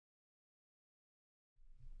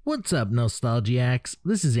What's up, Nostalgiacs?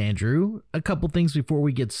 This is Andrew. A couple things before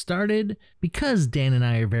we get started. Because Dan and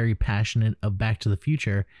I are very passionate of Back to the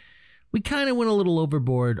Future, we kind of went a little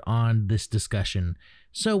overboard on this discussion.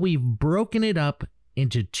 So we've broken it up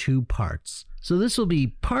into two parts. So this will be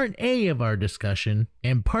part A of our discussion,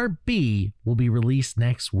 and part B will be released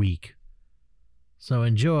next week. So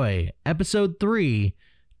enjoy episode 3,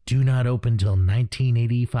 Do Not Open Till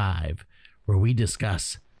 1985, where we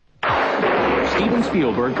discuss Steven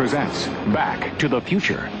Spielberg presents Back to the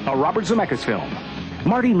Future, a Robert Zemeckis film.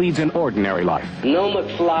 Marty leads an ordinary life. No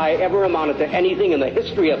McFly ever amounted to anything in the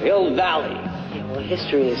history of Hill Valley. Yeah, well,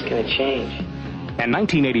 history is going to change. And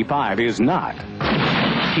 1985 is not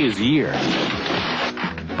his year.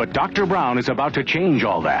 But Dr. Brown is about to change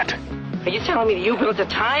all that. Are you telling me that you built a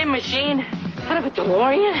time machine out of a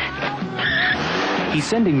DeLorean? He's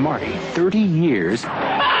sending Marty 30 years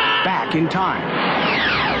back in time.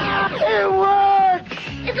 It works!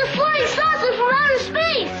 It's a flying saucer from outer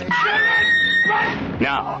space!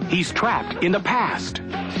 Now, he's trapped in the past,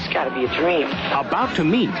 It's got to be a dream. about to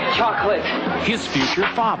meet Chocolate. his future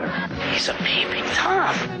father. He's a peeping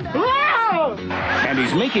Tom. Wow! And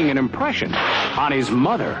he's making an impression on his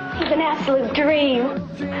mother. He's an absolute dream.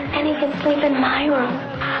 And he can sleep in my room.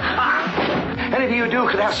 Anything you do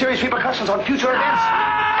could have serious repercussions on future events.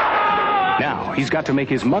 Now, he's got to make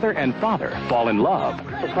his mother and father fall in love.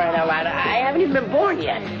 Just crying out loud. I haven't even been born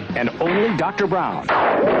yet. And only Dr. Brown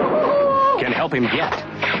can help him get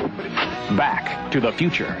back to the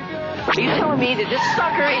future. Are you telling me that this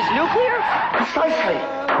sucker is nuclear? Precisely.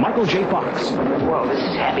 Michael J. Fox, Whoa, this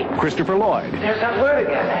is heavy. Christopher Lloyd, There's that word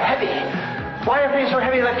again, heavy. Why are things so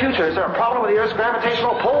heavy in the future? Is there a problem with the Earth's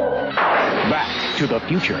gravitational pull? Back to the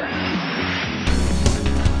Future.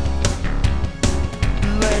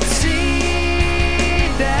 Let's see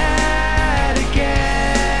that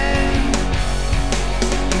again.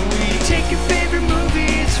 We take your favorite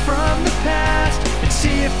movies from the past and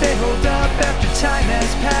see if they hold up after time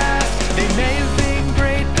has passed. They may have been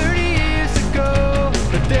great 30 years ago,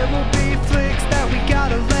 but there will be flicks that we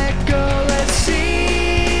gotta let go. Let's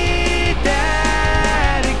see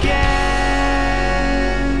that again.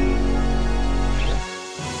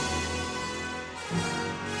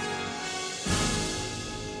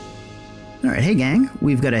 All right, hey gang,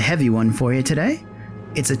 we've got a heavy one for you today.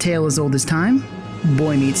 It's a tale as old as time.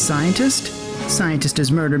 Boy meets scientist. Scientist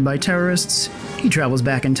is murdered by terrorists. He travels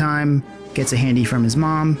back in time, gets a handy from his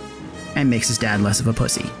mom, and makes his dad less of a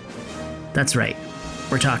pussy. That's right,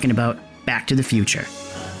 we're talking about Back to the Future.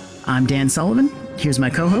 I'm Dan Sullivan. Here's my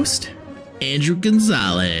co-host. Andrew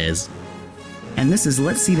Gonzalez. And this is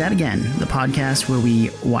Let's See That Again, the podcast where we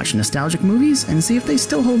watch nostalgic movies and see if they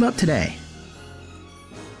still hold up today.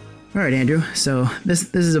 All right, Andrew, so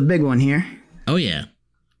this is a big one here. Oh yeah.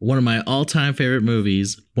 One of my all-time favorite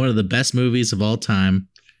movies, one of the best movies of all time.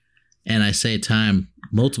 And I say time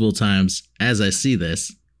multiple times as I see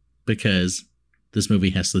this because this movie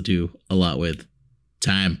has to do a lot with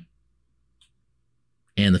time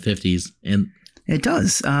and the 50s and It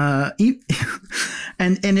does. And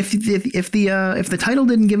if the title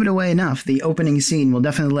didn't give it away enough, the opening scene will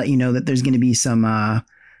definitely let you know that there's going to be some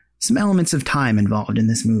elements of time involved in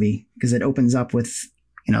this movie, because it opens up with,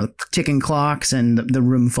 ticking clocks and the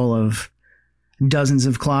room full of dozens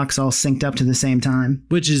of clocks all synced up to the same time.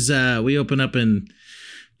 which is we open up in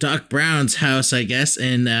Doc Brown's house, I guess,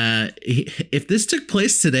 and if this took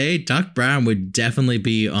place today, Doc Brown would definitely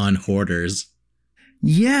be on Hoarders.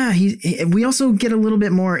 Yeah, we also get a little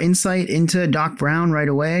bit more insight into Doc Brown right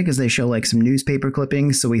away, because they show like some newspaper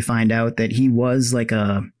clippings, so we find out that he was like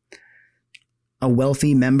a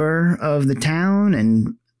wealthy member of the town,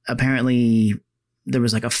 and apparently there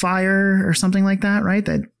was like a fire or something like that, right?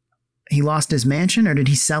 That he lost his mansion, or did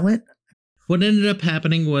he sell it? What ended up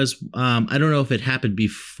happening was, I don't know if it happened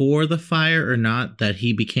before the fire or not, that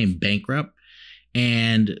he became bankrupt,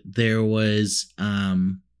 and there was, a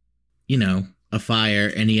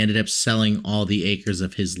fire, and he ended up selling all the acres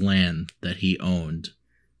of his land that he owned.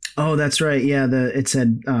 Oh, that's right. Yeah, it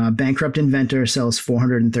said bankrupt inventor sells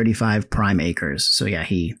 435 prime acres. So yeah,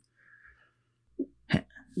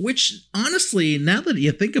 Which, honestly, now that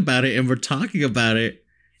you think about it and we're talking about it,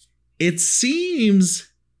 it seems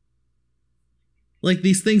like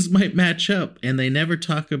these things might match up, and they never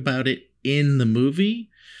talk about it in the movie.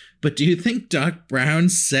 But do you think Doc Brown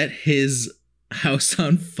set his house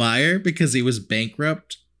on fire because he was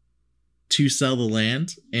bankrupt to sell the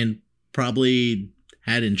land and probably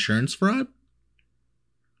had insurance fraud?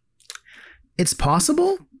 It's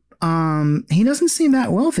possible. He doesn't seem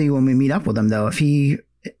that wealthy when we meet up with him, though. If he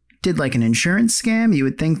did like an insurance scam, you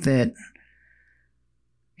would think that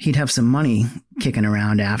he'd have some money kicking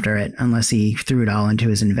around after it, unless he threw it all into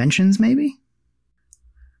his inventions, maybe?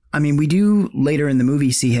 I mean, we do later in the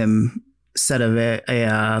movie see him set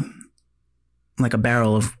a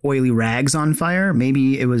barrel of oily rags on fire.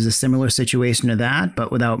 Maybe it was a similar situation to that,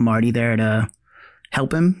 but without Marty there to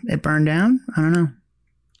help him, it burned down. I don't know.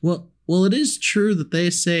 Well, it is true that they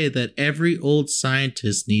say that every old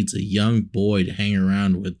scientist needs a young boy to hang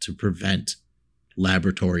around with to prevent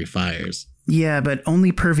laboratory fires. Yeah, but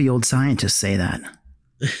only pervy old scientists say that.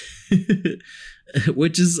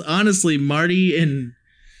 Which is honestly Marty and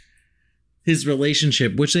his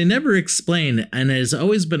relationship, which they never explain, and it has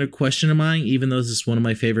always been a question of mine, even though this is one of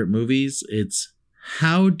my favorite movies. It's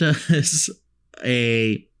how does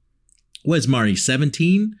was Marty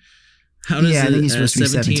 17? How does I think he's supposed to be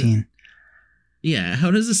 17. Yeah, how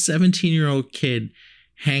does a 17-year-old kid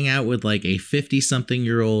hang out with like a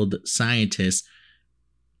 50-something-year-old scientist?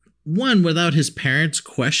 One, without his parents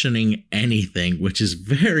questioning anything, which is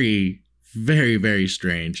very, very, very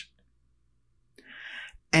strange.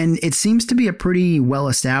 And it seems to be a pretty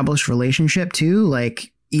well-established relationship too.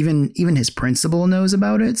 Like even his principal knows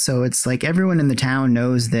about it. So it's like everyone in the town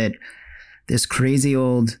knows that this crazy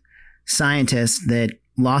old scientist that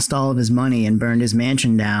lost all of his money and burned his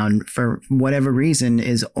mansion down for whatever reason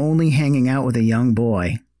is only hanging out with a young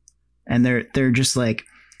boy. And they're just like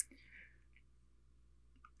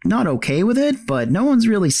not okay with it, but no one's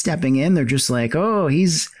really stepping in. They're just like, oh,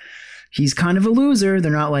 he's kind of a loser.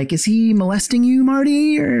 They're not like, is he molesting you,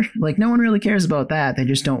 Marty? Or like, no one really cares about that. They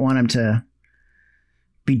just don't want him to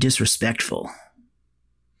be disrespectful.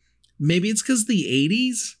 Maybe it's because the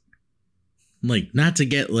 80s? Like, not to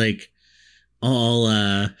get like all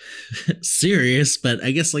serious, but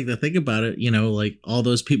I guess like to think about it, you know, like all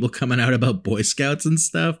those people coming out about Boy Scouts and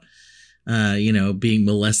stuff, you know, being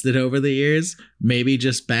molested over the years. Maybe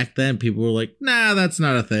just back then people were like, nah, that's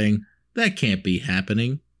not a thing. That can't be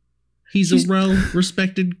happening. He's a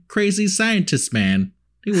well-respected, crazy scientist, man.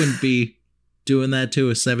 He wouldn't be doing that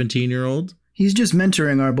to a 17-year-old. He's just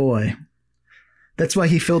mentoring our boy. That's why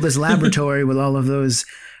he filled his laboratory with all of those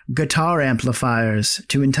guitar amplifiers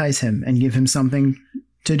to entice him and give him something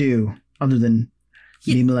to do other than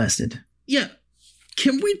be molested. Yeah.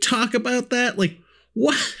 Can we talk about that? Like,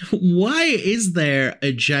 why is there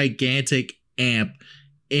a gigantic amp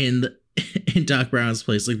in Doc Brown's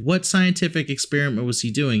place? Like, what scientific experiment was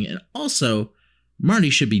he doing? And also,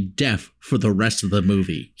 Marty should be deaf for the rest of the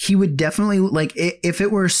movie. He would definitely, like, if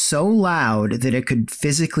it were so loud that it could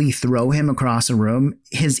physically throw him across a room,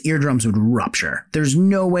 his eardrums would rupture. There's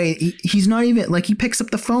no way. He's not even, like, he picks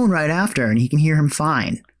up the phone right after and he can hear him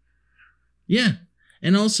fine. Yeah.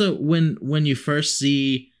 And also, when you first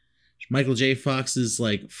see Michael J. Fox's,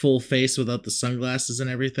 like, full face without the sunglasses and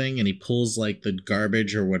everything, and he pulls, like, the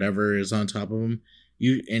garbage or whatever is on top of him,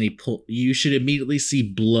 you should immediately see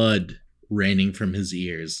blood raining from his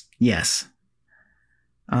ears. Yes.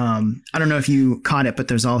 I don't know if you caught it, but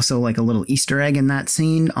there's also like a little Easter egg in that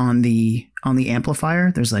scene on the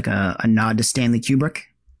amplifier. There's like a nod to Stanley Kubrick.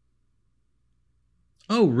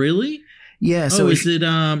 Oh, really? Yeah. So is it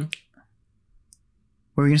what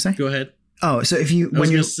were you gonna say? Go ahead. Oh, so if you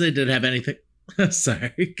when you say did it have anything?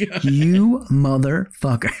 Sorry. You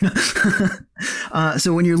motherfucker.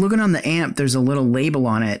 So when you're looking on the amp, there's a little label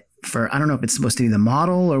on it for, I don't know if it's supposed to be the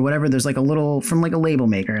model or whatever. There's like a little from like a label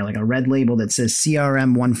maker, like a red label that says CRM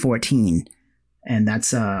 114. And that's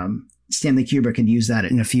Stanley Kubrick had used that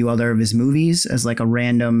in a few other of his movies as like a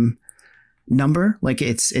random number. Like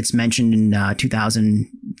it's mentioned in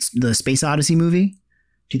 2000, the Space Odyssey movie,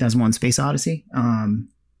 2001 Space Odyssey.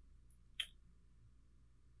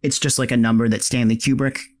 It's just like a number that Stanley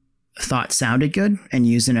Kubrick thought sounded good and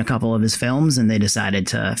used in a couple of his films. And they decided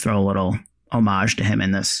to throw a little homage to him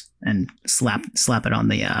in this and slap it on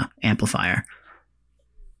the amplifier.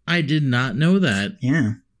 I did not know that.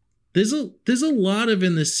 Yeah. There's a lot of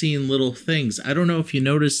in this scene little things. I don't know if you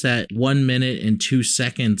noticed that 1 minute and 2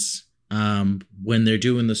 seconds when they're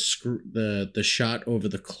doing the shot over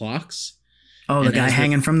the clocks. Oh, the guy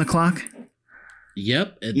hanging from the clock?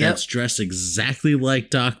 Yep. That's dressed exactly like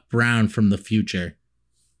Doc Brown from the future.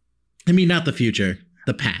 I mean, not the future,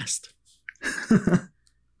 the past.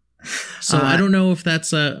 So I don't know if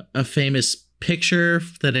that's a famous picture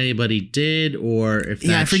that anybody did or if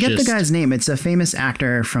that's I forget the guy's name. It's a famous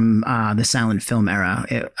actor from the silent film era.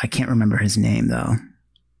 I can't remember his name though.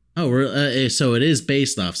 Oh, so it is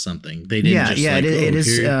based off something. They didn't it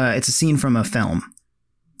is. It's a scene from a film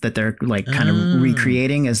that they're like kind of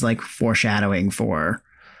recreating as like foreshadowing for,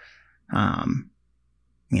 some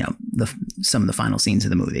of the final scenes of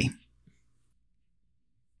the movie.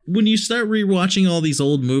 When you start rewatching all these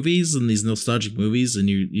old movies and these nostalgic movies and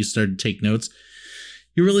you start to take notes,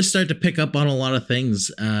 you really start to pick up on a lot of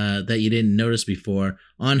things that you didn't notice before,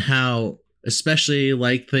 on how, especially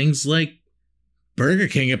like things like Burger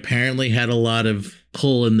King apparently had a lot of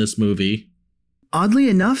pull in this movie. Oddly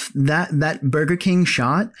enough, that Burger King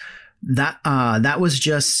shot, that was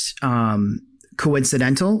just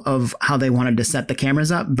coincidental of how they wanted to set the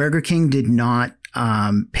cameras up. Burger King did not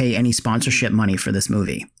pay any sponsorship money for this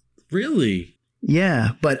movie. Really?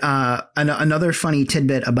 Yeah, but another funny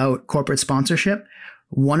tidbit about corporate sponsorship,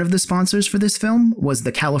 one of the sponsors for this film was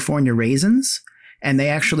the California Raisins, and they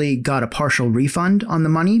actually got a partial refund on the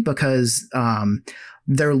money because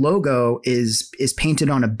their logo is painted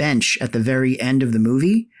on a bench at the very end of the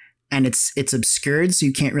movie, and it's obscured, so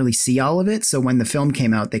you can't really see all of it. So when the film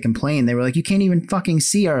came out, they complained. They were like, you can't even fucking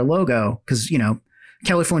see our logo, because, you know,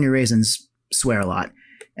 California Raisins swear a lot.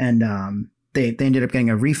 And they ended up getting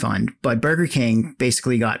a refund. But Burger King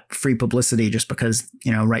basically got free publicity just because,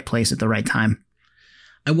 you know, right place at the right time.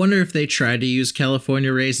 I wonder if they tried to use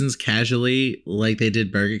California Raisins casually like they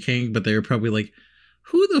did Burger King, but they were probably like,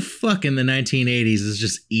 who the fuck in the 1980s is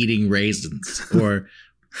just eating raisins? Or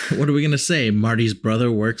what are we going to say? Marty's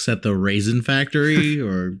brother works at the raisin factory?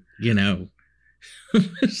 Or, you know,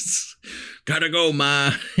 gotta go,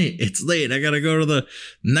 Ma. It's late. I gotta go to the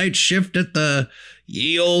night shift at the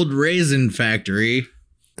ye old raisin factory.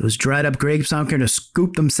 Those dried up grapes aren't going to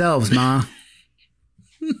scoop themselves, Ma.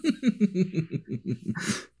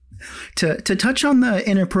 To touch on the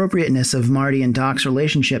inappropriateness of Marty and Doc's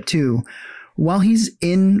relationship too, while he's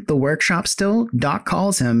in the workshop still, Doc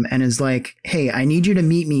calls him and is like, hey, I need you to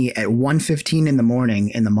meet me at 1:15 in the morning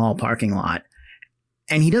in the mall parking lot.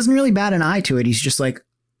 And he doesn't really bat an eye to it. He's just like,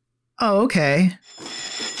 oh, okay.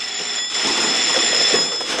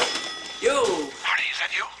 Yo! Marty, is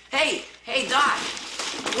that you? Hey, Doc.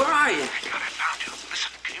 Where are you? Thank God I found you.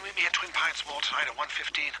 Listen, can you meet me at Twin Pines Mall tonight at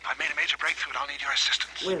 1:15? I've made a major breakthrough and I'll need your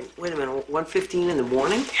assistance. Wait a minute. 1:15 in the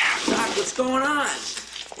morning? Yeah. Doc, what's going on?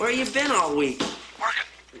 Where you been all week? Working.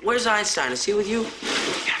 Where's Einstein? Is he with you?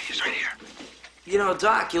 Yeah, he's right here. You know,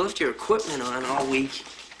 Doc, you left your equipment on all week.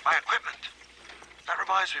 My equipment. That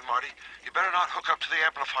reminds me, Marty. You better not hook up to the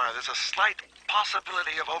amplifier. There's a slight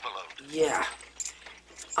possibility of overload. Yeah.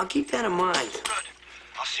 I'll keep that in mind. Good.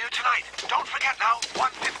 I'll see you tonight. Don't forget now,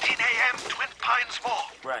 1:15 a.m., Twin Pines Mall.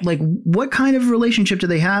 Right. Like, what kind of relationship do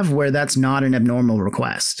they have where that's not an abnormal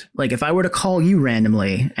request? Like, if I were to call you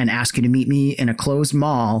randomly and ask you to meet me in a closed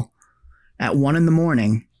mall at 1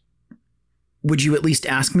 a.m, would you at least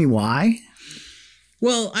ask me why?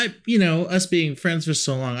 Well, us being friends for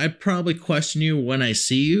so long, I'd probably question you when I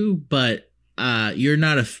see you, but you're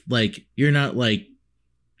not like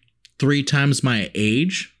 3 times my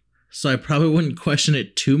age, so I probably wouldn't question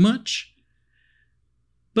it too much.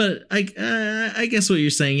 But I guess what you're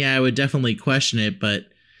saying, yeah, I would definitely question it, but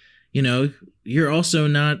you know, you're also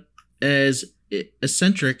not as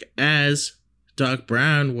eccentric as Doc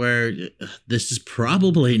Brown, where this is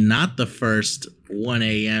probably not the first 1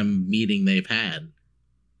 a.m. meeting they've had.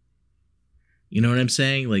 You know what I'm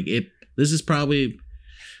saying? Like, this is probably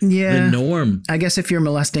the norm. I guess if you're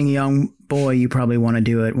molesting a young boy, you probably want to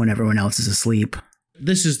do it when everyone else is asleep.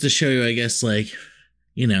 This is to show you, I guess, like,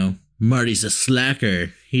 you know, Marty's a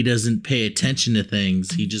slacker. He doesn't pay attention to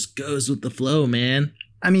things. He just goes with the flow, man.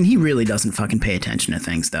 I mean, he really doesn't fucking pay attention to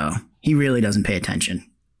things, though. He really doesn't pay attention.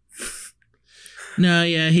 No,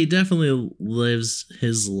 yeah, he definitely lives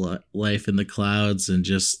his life in the clouds and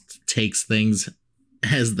just takes things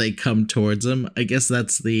as they come towards him. I guess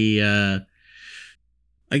that's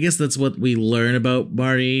what we learn about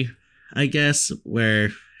Marty, I guess, where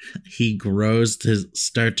he grows to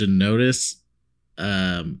start to notice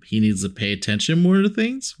he needs to pay attention more to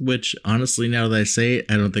things, which honestly, now that I say it,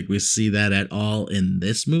 I don't think we see that at all in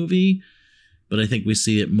this movie, but I think we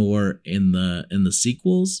see it more in the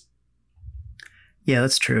sequels. Yeah,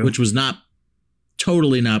 that's true. Which was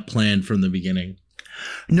totally not planned from the beginning.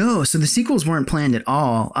 No, so the sequels weren't planned at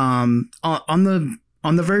all. On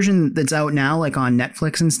the version that's out now, like on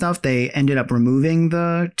Netflix and stuff, they ended up removing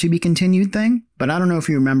the to be continued thing. But I don't know if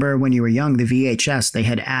you remember when you were young, the VHS, they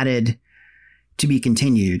had added to be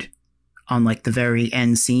continued on like the very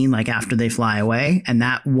end scene, like after they fly away. And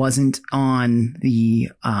that wasn't on the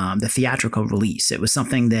theatrical release. It was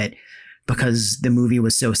something that, because the movie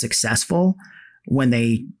was so successful, when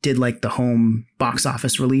they did like the home box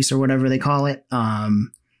office release or whatever they call it,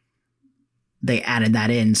 they added that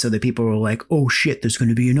in so that people were like, oh shit, there's going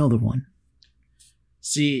to be another one.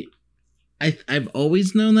 See, I've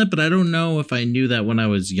always known that, but I don't know if I knew that when I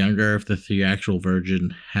was younger, if the theatrical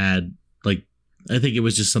version had, like, I think it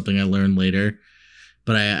was just something I learned later.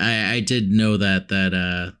 But I did know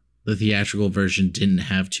that the theatrical version didn't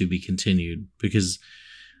have to be continued, because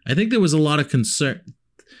I think there was a lot of concern,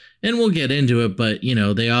 and we'll get into it, but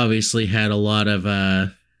they obviously had a lot of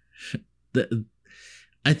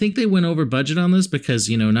I think they went over budget on this because,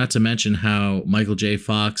 not to mention how Michael J.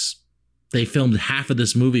 Fox, they filmed half of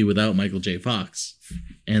this movie without Michael J. Fox,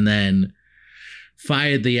 and then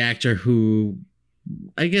fired the actor who,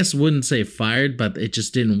 I guess wouldn't say fired, but it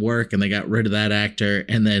just didn't work, and they got rid of that actor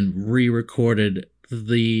and then re-recorded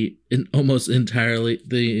the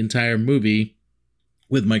entire movie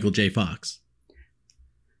with Michael J. Fox.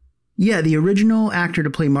 Yeah, the original actor to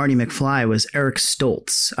play Marty McFly was Eric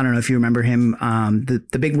Stoltz. I don't know if you remember him.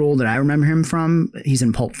 The big role that I remember him from, he's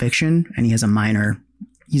in Pulp Fiction, and he's a minor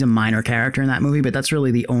character in that movie, but that's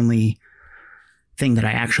really the only thing that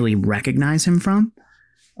I actually recognize him from.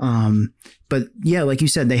 But yeah, like you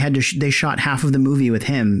said, they shot half of the movie with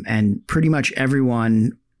him, and pretty much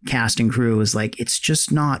everyone, cast and crew, was like, it's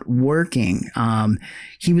just not working.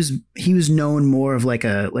 He was known more of like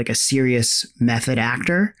a serious method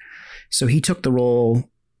actor. So he took the role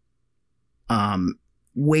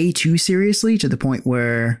way too seriously, to the point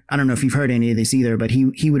where, I don't know if you've heard any of this either, but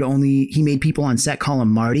he made people on set call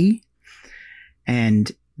him Marty.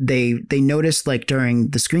 And they noticed, like, during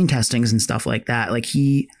the screen testings and stuff like that, like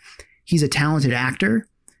he's a talented actor,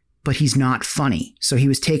 but he's not funny. So he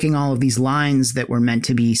was taking all of these lines that were meant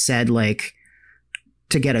to be said, like,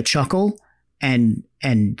 to get a chuckle, and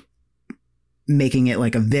making it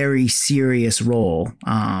like a very serious role.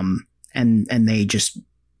 And they just,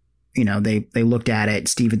 they looked at it.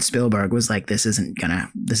 Steven Spielberg was like, this isn't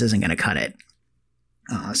gonna cut it.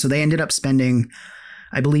 So they ended up spending,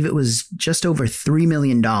 I believe it was just over $3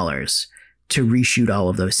 million to reshoot all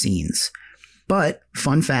of those scenes. But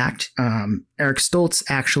fun fact, Eric Stoltz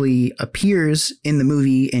actually appears in the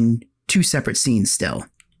movie in 2 separate scenes still.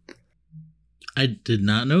 I did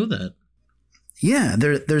not know that. Yeah,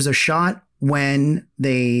 there's a shot when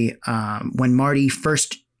when Marty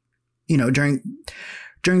first,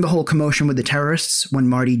 during the whole commotion with the terrorists, when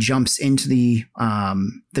Marty jumps into the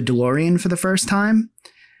DeLorean for the first time,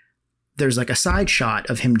 there's like a side shot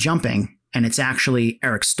of him jumping, and it's actually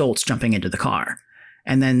Eric Stoltz jumping into the car.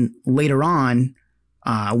 And then later on,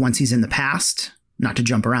 once he's in the past, not to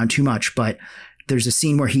jump around too much, but there's a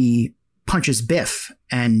scene where he punches Biff,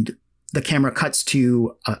 and the camera cuts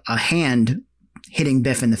to a hand hitting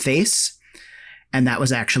Biff in the face. And that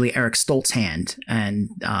was actually Eric Stoltz's hand. And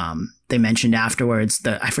they mentioned afterwards,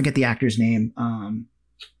 I forget the actor's name,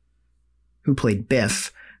 who played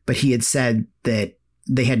Biff, but he had said that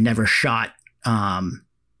they had never shot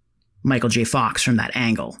Michael J. Fox from that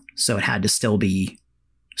angle. So it had to still be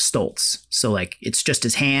Stoltz. So like, it's just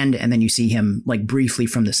his hand, and then you see him like briefly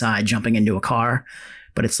from the side jumping into a car,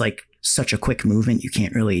 but it's like such a quick movement, you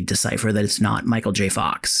can't really decipher that it's not Michael J.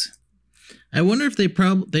 Fox. I wonder if they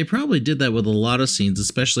probably did that with a lot of scenes,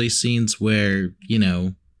 especially scenes where,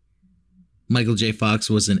 Michael J. Fox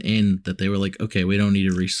wasn't in, that they were like, okay, we don't need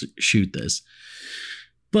to reshoot this.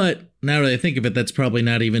 But now that I think of it, that's probably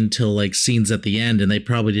not even till like scenes at the end, and they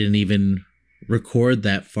probably didn't even record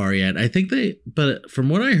that far yet. I think but from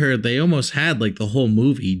what I heard, they almost had like the whole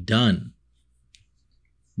movie done.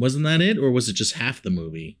 Wasn't that it? Or was it just half the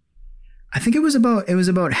movie? I think it was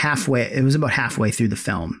about halfway. It was about halfway through the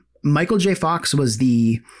film. Michael J. Fox was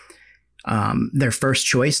their first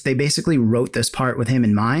choice. They basically wrote this part with him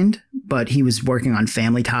in mind, but he was working on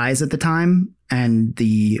Family Ties at the time, and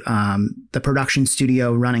the production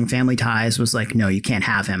studio running Family Ties was like, no, you can't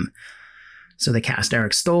have him. So they cast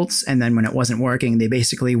Eric Stoltz, and then when it wasn't working, they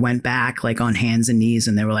basically went back like on hands and knees,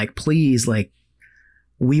 and they were like, please, like,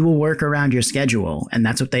 we will work around your schedule. And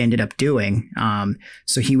that's what they ended up doing.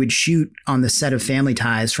 So he would shoot on the set of Family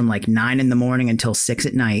Ties from like 9 a.m. until 6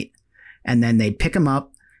 p.m. And then they'd pick him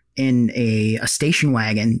up in a station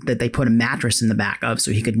wagon that they put a mattress in the back of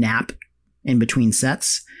so he could nap in between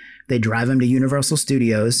sets. They'd drive him to Universal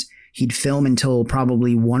Studios. He'd film until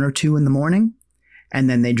probably 1 or 2 a.m. And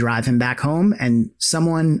then they drive him back home, and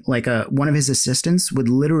someone like one of his assistants would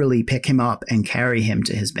literally pick him up and carry him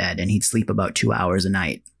to his bed, and he'd sleep about 2 hours a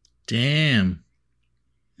night. Damn.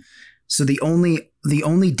 So the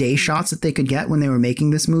only day shots that they could get when they were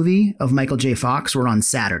making this movie of Michael J. Fox were on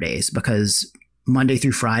Saturdays, because Monday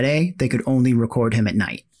through Friday, they could only record him at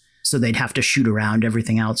night. So they'd have to shoot around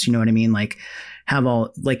everything else. You know what I mean? Like, have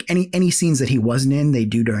all, like, any scenes that he wasn't in, they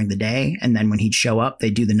do during the day. And then when he'd show up, they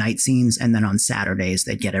do the night scenes. And then on Saturdays,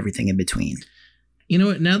 they'd get everything in between. You know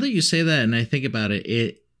what? Now that you say that and I think about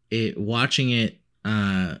it, watching it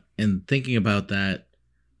and thinking about that,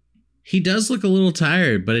 he does look a little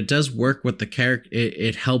tired, but it does work with the character.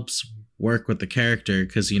 It helps work with the character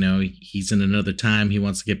because, you know, he's in another time. He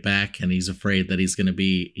wants to get back and he's afraid that he's going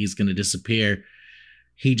to disappear.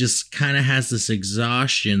 He just kind of has this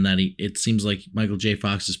exhaustion that it seems like Michael J.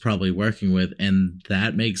 Fox is probably working with. And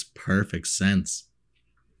that makes perfect sense.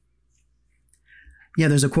 Yeah,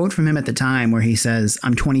 there's a quote from him at the time where he says,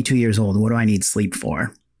 "I'm 22 years old. What do I need sleep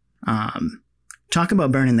for?" Talk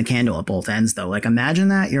about burning the candle at both ends, though. Like, imagine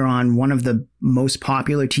that you're on one of the most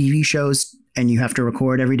popular TV shows and you have to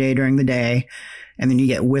record every day during the day. And then you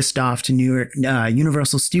get whisked off to New York,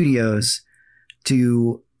 Universal Studios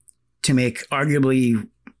to make arguably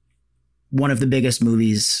one of the biggest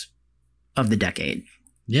movies of the decade.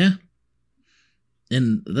 Yeah.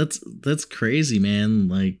 And that's crazy, man.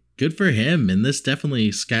 Like, good for him. And this definitely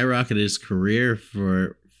skyrocketed his career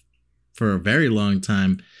for a very long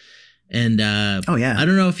time. And oh yeah, I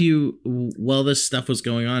don't know if while this stuff was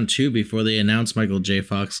going on too, before they announced Michael J.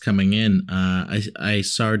 Fox coming in, I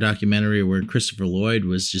saw a documentary where Christopher Lloyd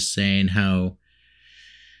was just saying how,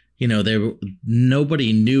 you know,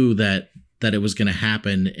 nobody knew that it was going to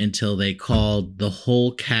happen until they called the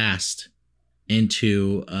whole cast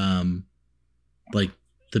into like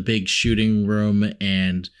the big shooting room,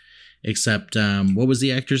 and except what was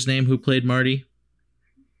the actor's name who played Marty?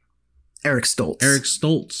 Eric Stoltz. Eric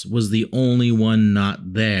Stoltz was the only one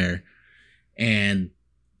not there. And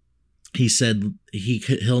he said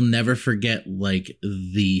he'll never forget like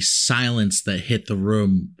the silence that hit the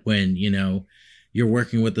room when, you know, you're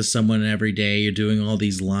working with someone every day, you're doing all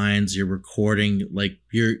these lines, you're recording, like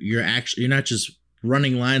you're not just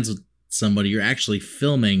running lines with somebody, you're actually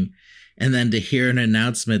filming, and then to hear an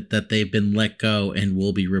announcement that they've been let go and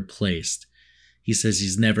will be replaced. He says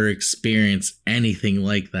he's never experienced anything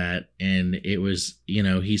like that. And it was, you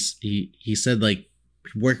know, he said like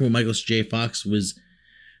working with Michael J. Fox was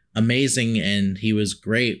amazing and he was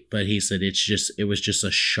great, but he said it was just a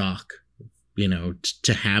shock, you know,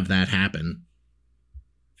 to have that happen.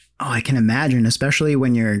 Oh, I can imagine, especially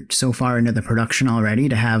when you're so far into the production already,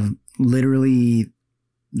 to have literally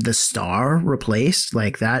the star replaced.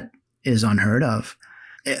 Like, that is unheard of.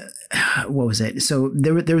 What was it? So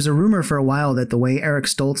there was a rumor for a while that the way Eric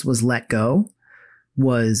Stoltz was let go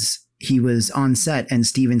was he was on set and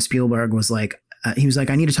Steven Spielberg was like, "I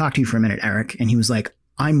need to talk to you for a minute, Eric." And he was like,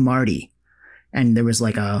 "I'm Marty." And there was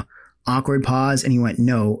like a awkward pause and he went,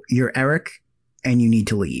 "No, you're Eric and you need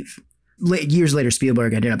to leave." Years later,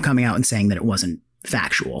 Spielberg ended up coming out and saying that it wasn't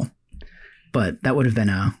factual, but that would have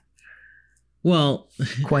been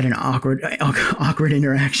quite an awkward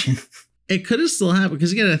interaction. It could have still happened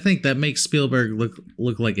because, again, I think that makes Spielberg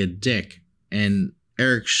look like a dick, and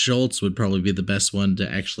Eric Stoltz would probably be the best one to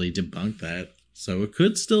actually debunk that. So it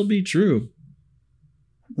could still be true.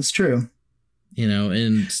 That's true. You know,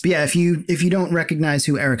 but yeah, if you don't recognize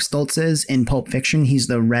who Eric Stoltz is in Pulp Fiction, he's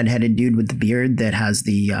the redheaded dude with the beard that has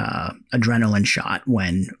the adrenaline shot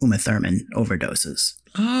when Uma Thurman overdoses.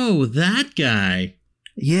 Oh, that guy.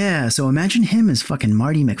 Yeah, so imagine him as fucking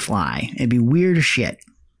Marty McFly. It'd be weird as shit.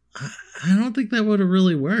 I don't think that would have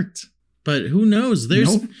really worked, but who knows?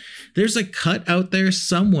 There's a cut out there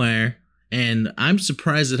somewhere, and I'm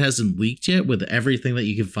surprised it hasn't leaked yet with everything that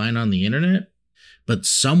you can find on the internet, but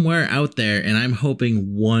somewhere out there, and I'm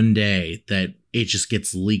hoping one day that it just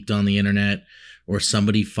gets leaked on the internet or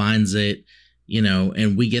somebody finds it, you know,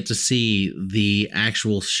 and we get to see the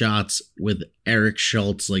actual shots with Eric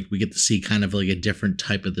Stoltz. Like, we get to see kind of like a different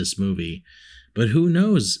type of this movie, but who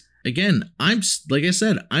knows? Again, like I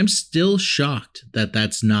said, I'm still shocked that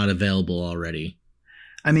that's not available already.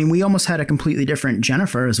 I mean, we almost had a completely different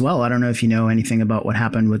Jennifer as well. I don't know if you know anything about what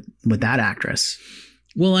happened with that actress.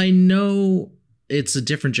 Well, I know it's a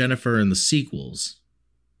different Jennifer in the sequels.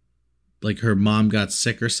 Like, her mom got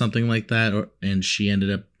sick or something like that, and she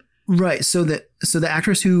ended up... Right. So the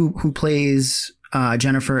actress who plays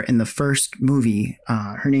Jennifer in the first movie,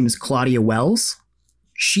 her name is Claudia Wells.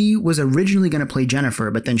 She was originally going to play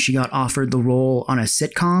Jennifer, but then she got offered the role on a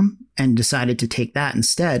sitcom and decided to take that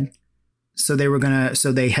instead. So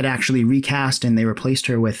they had actually recast and they replaced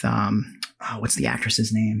her with, what's the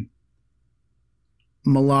actress's name?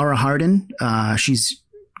 Malara Hardin. She's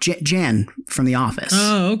Jan from The Office.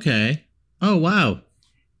 Oh, okay. Oh, wow.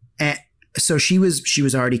 And so she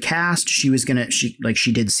was already cast. She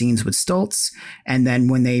did scenes with Stoltz. And then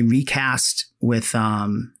when they recast with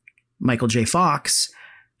Michael J. Fox,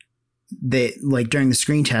 they, like, during the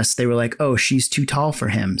screen test, they were like, "Oh, she's too tall for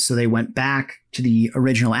him." So they went back to the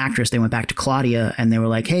original actress. They went back to Claudia and they were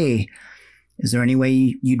like, "Hey, is there any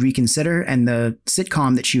way you'd reconsider?" And the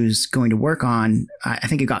sitcom that she was going to work on, I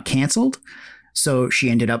think it got canceled. So she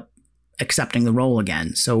ended up accepting the role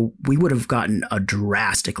again. So we would have gotten a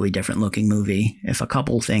drastically different looking movie if a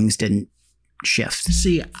couple things didn't shift.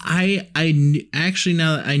 See, actually,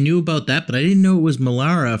 now that I knew about that, but I didn't know it was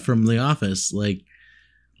Melara from The Office. Like,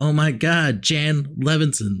 oh my God, Jan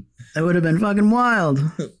Levinson. That would have been fucking wild.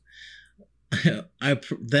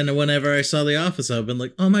 Then whenever I saw The Office, I've been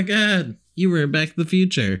like, oh my God, you were in Back to the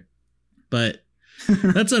Future. But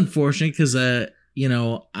that's unfortunate because, you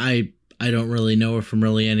know, I don't really know her from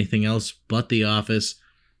really anything else but The Office.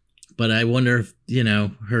 But I wonder if, you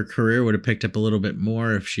know, her career would have picked up a little bit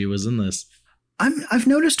more if she was in this. I've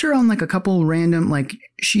noticed her on like a couple random, like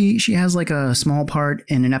she has like a small part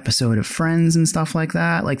in an episode of Friends and stuff like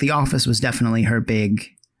that. Like The Office was definitely her big,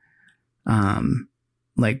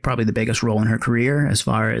 like probably the biggest role in her career as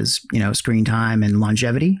far as, you know, screen time and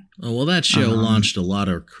longevity. Oh, well, that show launched a lot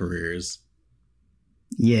of careers.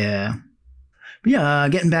 Yeah. But yeah,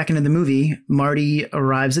 getting back into the movie, Marty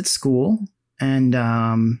arrives at school and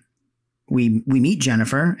we meet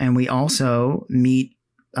Jennifer, and we also meet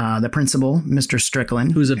the principal, Mr.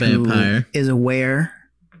 Strickland, who's a vampire, who is aware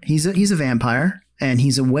he's a vampire, and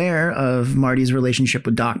he's aware of Marty's relationship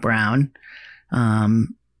with Doc Brown.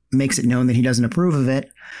 Makes it known that he doesn't approve of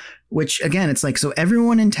it, which again, it's like, so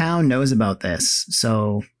everyone in town knows about this.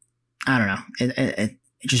 So I don't know. It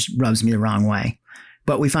just rubs me the wrong way.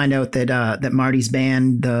 But we find out that that Marty's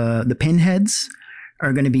band, the Pinheads,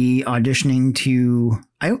 are going to be auditioning to.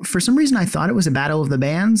 For some reason, I thought it was a battle of the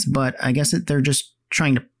bands, but I guess they're just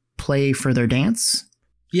trying to play for their dance.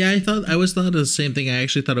 Yeah, I always thought of the same thing. I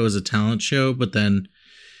actually thought it was a talent show, but then,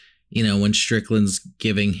 you know, when Strickland's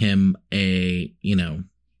giving him a, you know,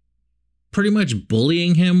 pretty much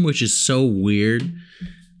bullying him, which is so weird,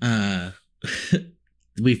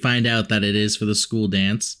 we find out that it is for the school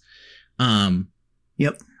dance.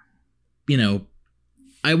 Yep. You know,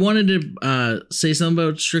 I wanted to say something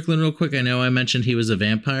about Strickland real quick. I know I mentioned he was a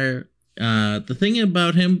vampire. The thing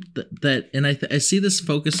about him and I see this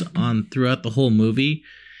focus on throughout the whole movie,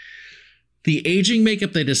 the aging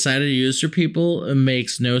makeup they decided to use for people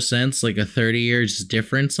makes no sense. Like a 30 years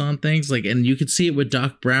difference on things. Like, and you could see it with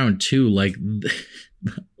Doc Brown too. Like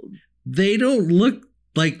they don't look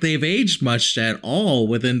like they've aged much at all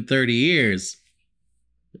within 30 years,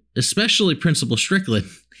 especially Principal Strickland.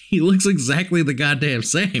 He looks exactly the goddamn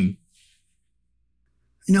same.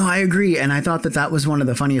 No, I agree. And I thought that was one of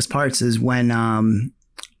the funniest parts is when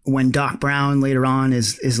Doc Brown later on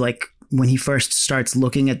is like, when he first starts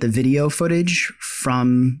looking at the video footage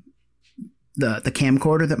from the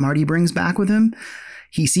camcorder that Marty brings back with him,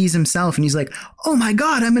 he sees himself and he's like, oh my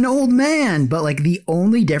God, I'm an old man. But like the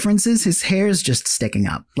only difference is his hair is just sticking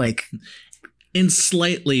up. Like, and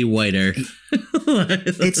slightly whiter.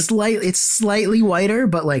 It's slightly whiter,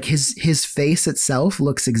 but like his face itself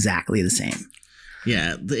looks exactly the same.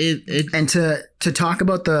 Yeah, and to talk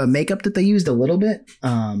about the makeup that they used a little bit,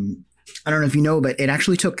 I don't know if you know, but it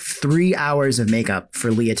actually took 3 hours of makeup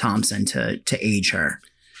for Leah Thompson to age her.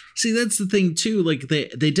 See, that's the thing too. Like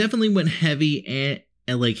they definitely went heavy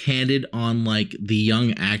and like handed on like the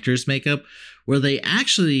young actors' makeup, where they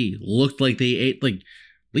actually looked like they ate. Like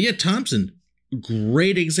Leah Thompson,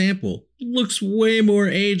 great example, looks way more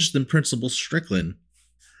aged than Principal Strickland.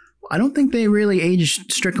 I don't think they really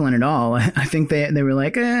aged Strickland at all. I think they were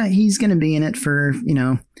like, he's going to be in it for, you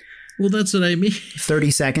know. Well, that's what I mean. 30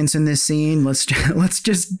 seconds in this scene. Let's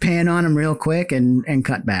just pan on him real quick and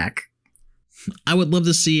cut back. I would love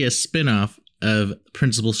to see a spin-off of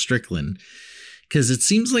Principal Strickland, because it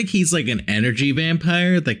seems like he's like an energy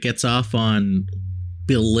vampire that gets off on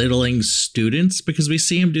belittling students, because we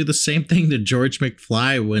see him do the same thing to George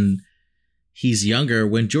McFly when he's younger,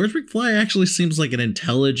 when George McFly actually seems like an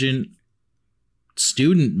intelligent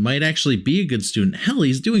student, might actually be a good student. Hell,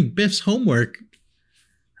 he's doing Biff's homework.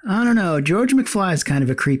 I don't know. George McFly is kind of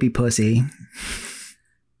a creepy pussy.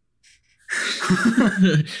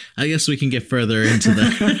 I guess we can get further into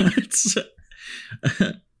that.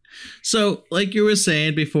 So, like you were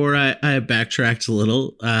saying before, I backtracked a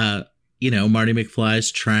little. You know, Marty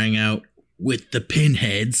McFly's trying out with the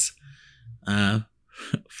Pinheads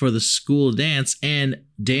for the school dance. And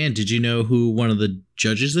Dan, did you know who one of the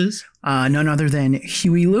judges is? None other than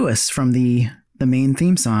Huey Lewis from the main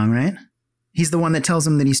theme song, right? He's the one that tells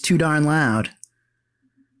him that he's too darn loud.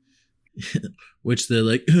 Which they're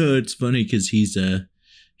like, oh, it's funny because he's a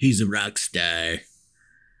rock star.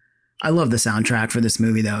 I love the soundtrack for this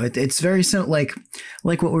movie, though. It's very like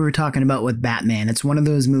what we were talking about with Batman. It's one of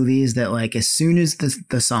those movies that, like, as soon as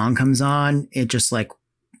the song comes on, it just like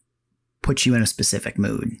puts you in a specific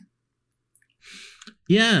mood.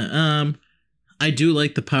 Yeah, I do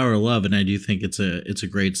like The Power of Love, and I do think it's a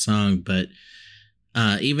great song. But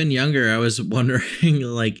Even younger, I was wondering,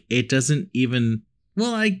 like, it doesn't even,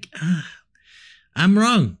 well, I'm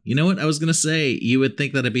wrong. You know what? I was going to say, you would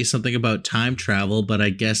think that it'd be something about time travel, but I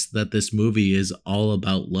guess that this movie is all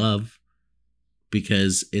about love,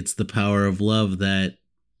 because it's the power of love that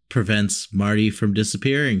prevents Marty from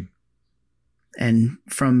disappearing. And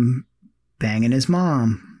from banging his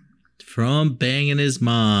mom. From banging his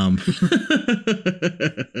mom.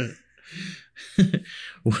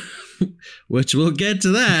 Which we'll get to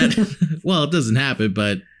that. Well, it doesn't happen,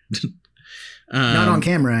 but... Not on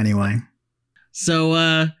camera, anyway.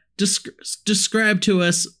 So, describe to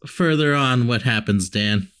us further on what happens,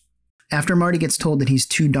 Dan. After Marty gets told that he's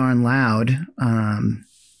too darn loud,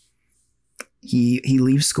 he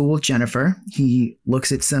leaves school with Jennifer. He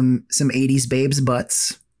looks at some 80s babes'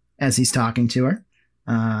 butts as he's talking to her.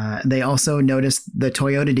 They also notice the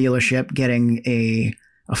Toyota dealership getting a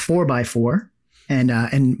 4x4,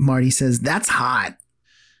 and Marty says, "That's hot."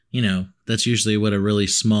 You know, that's usually what a really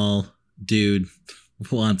small dude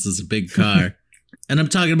wants, is a big car. And I'm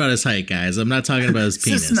talking about his height, guys. I'm not talking about his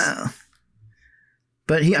penis.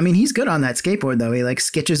 But he's good on that skateboard though. He like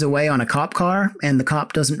skitches away on a cop car, and the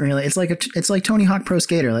cop doesn't really. It's like Tony Hawk Pro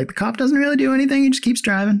Skater. Like the cop doesn't really do anything. He just keeps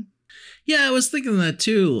driving. Yeah, I was thinking that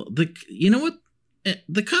too. You know what?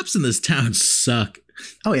 The cops in this town suck.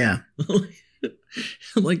 Oh yeah.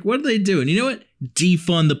 Like, what are they doing? You know what?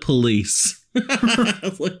 Defund the police.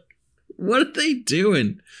 Like, what are they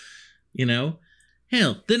doing? You know?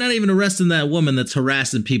 Hell, they're not even arresting that woman that's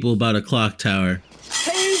harassing people about a clock tower.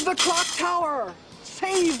 Save the clock tower!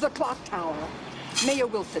 Save the clock tower! Mayor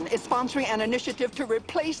Wilson is sponsoring an initiative to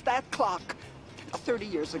replace that clock. 30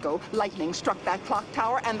 years ago, lightning struck that clock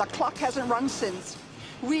tower, and the clock hasn't run since.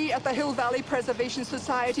 We at the Hill Valley Preservation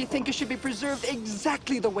Society think it should be preserved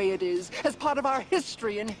exactly the way it is, as part of our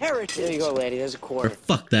history and heritage. There you go, lady. There's a quarter. Or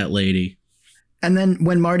fuck that lady. And then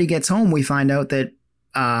when Marty gets home, we find out that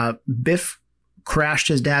Biff crashed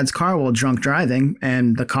his dad's car while drunk driving,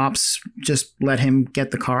 and the cops just let him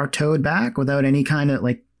get the car towed back without any kind of,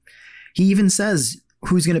 like, he even says,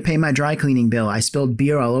 "Who's going to pay my dry cleaning bill? I spilled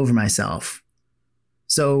beer all over myself."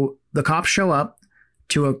 So the cops show up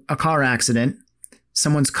to a car accident.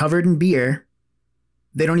 Someone's covered in beer.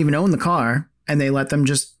 They don't even own the car, and they let them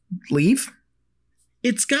just leave.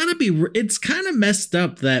 It's kind of messed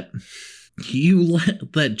up that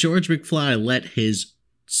that George McFly let his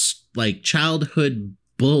like childhood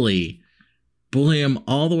bully him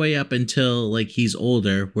all the way up until like he's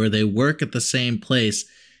older, where they work at the same place,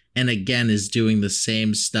 and again is doing the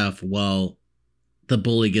same stuff while the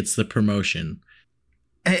bully gets the promotion.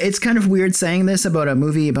 It's kind of weird saying this about a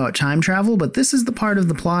movie about time travel, but this is the part of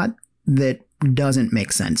the plot that doesn't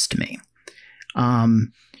make sense to me.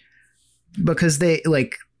 Because they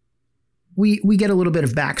like we get a little bit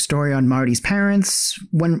of backstory on Marty's parents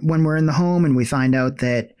when we're in the home, and we find out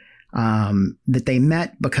that that they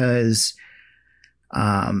met because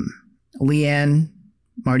Leanne,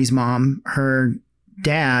 Marty's mom, her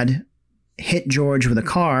dad hit George with a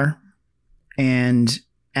car, and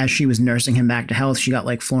as she was nursing him back to health, she got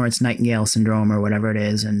like Florence Nightingale syndrome or whatever it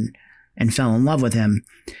is, and fell in love with him.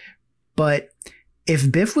 But if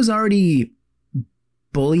Biff was already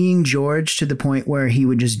bullying George to the point where he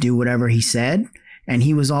would just do whatever he said, and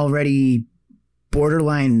he was already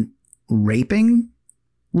borderline raping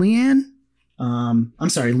Leanne, I'm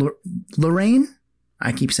sorry, Lorraine?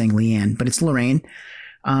 I keep saying Leanne, but it's Lorraine.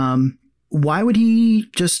 Why would he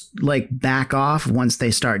just like back off once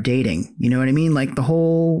they start dating? You know what I mean? Like the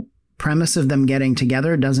whole premise of them getting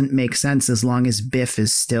together doesn't make sense as long as Biff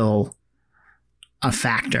is still a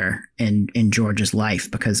factor in George's life,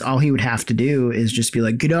 because all he would have to do is just be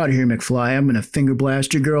like, "Get out of here, McFly. I'm going to finger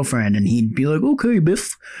blast your girlfriend." And he'd be like, "Okay,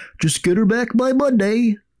 Biff, just get her back by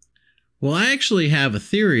Monday." Well, I actually have a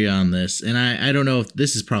theory on this, and I don't know if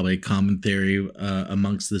this is probably a common theory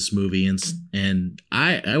amongst this movie, and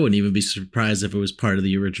I wouldn't even be surprised if it was part of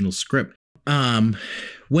the original script.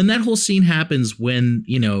 When that whole scene happens, when,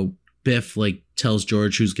 you know, Biff like tells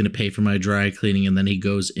George who's going to pay for my dry cleaning, and then he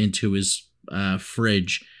goes into his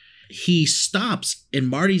fridge, he stops, and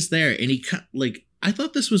Marty's there, and he like, I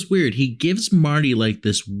thought this was weird. He gives Marty like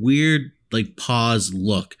this weird like pause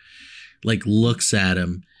look, like looks at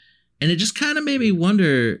him. And it just kind of made me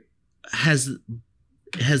wonder, has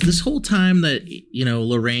this whole time that, you know,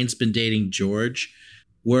 Lorraine's been dating George,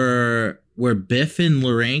 were Biff and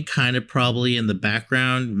Lorraine kind of probably in the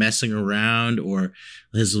background messing around, or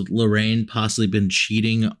has Lorraine possibly been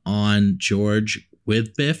cheating on George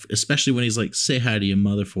with Biff, especially when he's like, "Say hi to your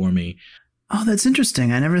mother for me"? Oh, that's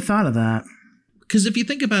interesting. I never thought of that. Because if you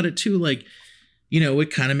think about it too, like,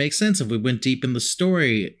 it kind of makes sense if we went deep in the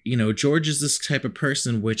story. George is this type of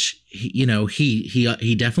person, which, he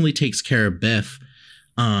definitely takes care of Biff.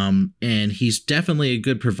 And he's definitely a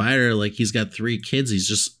good provider. Like, he's got 3 kids. He's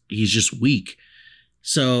just weak.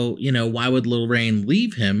 So, why would Lorraine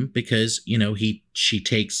leave him? Because, he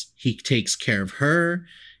takes care of her.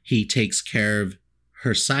 He takes care of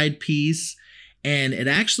her side piece. And it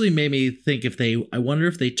actually made me think I wonder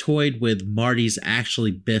if they toyed with Marty's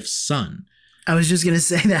actually Biff's son. I was just going to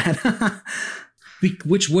say that.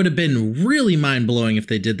 Which would have been really mind-blowing if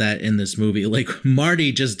they did that in this movie. Like,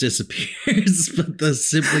 Marty just disappears, but the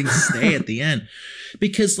siblings stay at the end.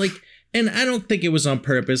 Because, like, and I don't think it was on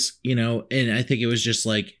purpose, and I think it was just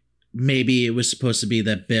like, maybe it was supposed to be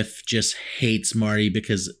that Biff just hates Marty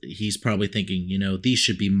because he's probably thinking, these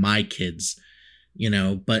should be my kids,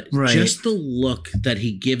 but right. Just the look that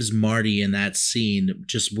he gives Marty in that scene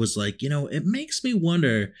just was like, it makes me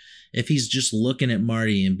wonder if he's just looking at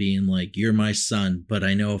Marty and being like, you're my son, but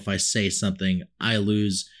I know if I say something, I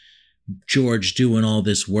lose George doing all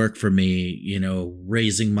this work for me,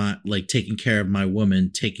 raising taking care of my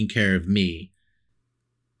woman, taking care of me.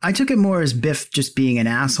 I took it more as Biff just being an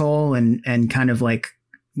asshole and kind of like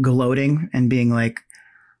gloating and being like,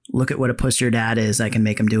 look at what a puss your dad is. I can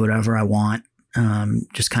make him do whatever I want.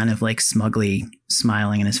 Just kind of like smugly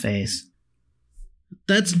smiling in his face.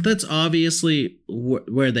 That's obviously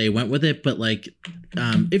where they went with it, but like,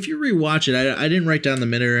 if you rewatch it, I didn't write down the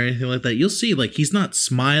minute or anything like that. You'll see, like, he's not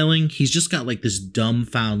smiling. He's just got like this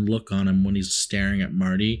dumbfound look on him when he's staring at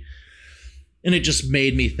Marty, and it just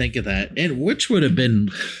made me think of that, and which would have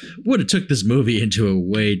took this movie into a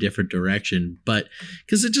way different direction. But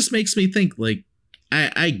because it just makes me think, like,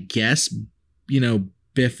 I guess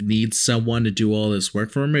Biff needs someone to do all this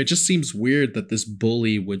work for him. It just seems weird that this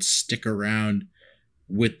bully would stick around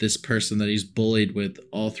with this person that he's bullied with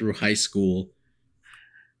all through high school.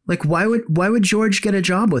 Like, why would George get a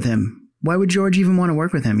job with him? Why would George even want to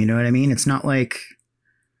work with him? You know what I mean? It's not like,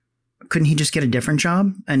 couldn't he just get a different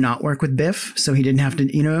job and not work with Biff so he didn't have to,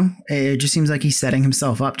 it just seems like he's setting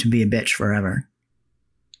himself up to be a bitch forever.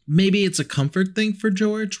 Maybe it's a comfort thing for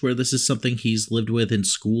George, where this is something he's lived with in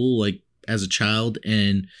school, like, as a child,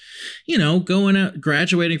 and going out,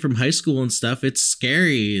 graduating from high school and stuff, it's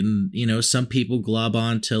scary, and some people glob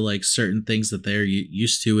on to like certain things that they're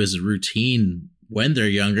used to as a routine when they're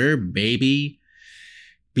younger. Maybe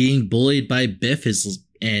being bullied by Biff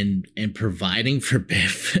and providing for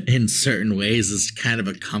Biff in certain ways is kind of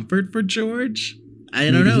a comfort for George.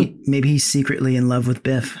 I don't know. Maybe he's secretly in love with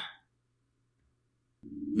Biff.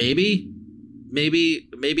 Maybe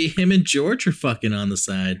him and George are fucking on the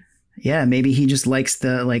side. Yeah, maybe he just likes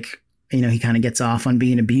he kind of gets off on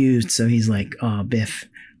being abused. So he's like, oh, Biff,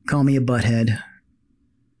 call me a butthead.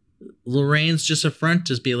 Lorraine's just a front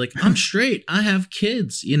to be like, I'm straight. I have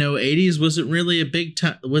kids. 80s wasn't really a big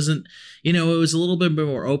time. It was a little bit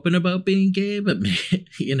more open about being gay, but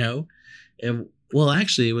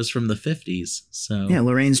actually it was from the 50s. So yeah,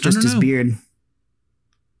 Lorraine's just his beard.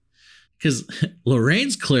 Because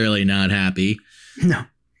Lorraine's clearly not happy. No.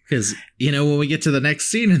 Because, when we get to the next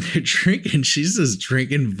scene and they're drinking, she's just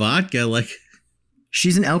drinking vodka. Like,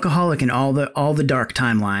 she's an alcoholic in all the dark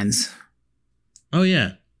timelines. Oh,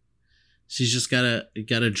 yeah. She's just got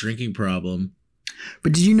a drinking problem.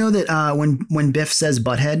 But did you know that when Biff says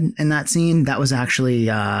butthead in that scene, that was actually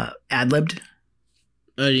ad-libbed?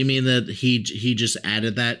 You mean that he just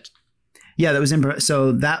added that? Yeah, that was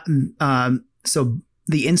so that so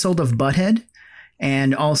the insult of butthead.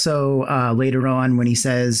 And also later on when he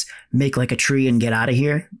says, make like a tree and get out of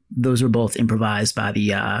here, those were both improvised by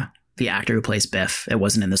the actor who plays Biff. It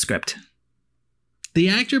wasn't in the script. The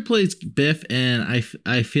actor plays Biff, and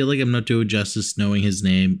I feel like I'm not doing justice knowing his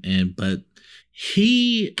name, but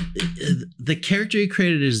the character he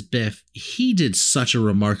created as Biff, he did such a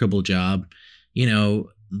remarkable job.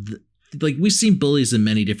 Like, we've seen bullies in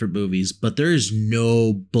many different movies, but there is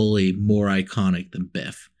no bully more iconic than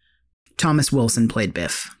Biff. Thomas Wilson played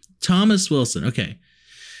Biff. Thomas Wilson. Okay.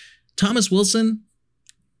 Thomas Wilson,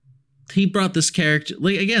 he brought this character,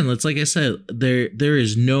 like, again, it's like I said, there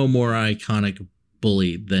is no more iconic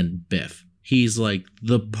bully than Biff. He's like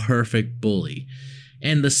the perfect bully.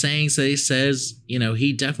 And the sayings that he says,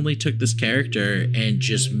 he definitely took this character and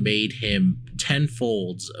just made him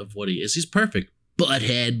tenfolds of what he is. He's perfect.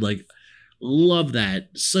 Butthead, like, love that.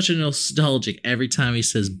 Such a nostalgic every time he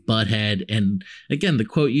says butthead. And again, the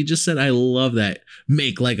quote you just said, I love that.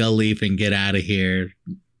 Make like a leaf and get out of here.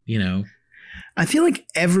 I feel like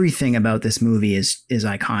everything about this movie is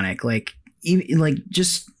iconic. Like, even like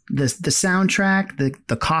just the soundtrack,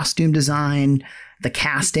 the costume design, the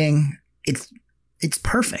casting. it's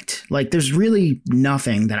perfect. Like, there's really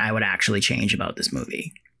nothing that I would actually change about this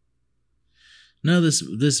movie. No,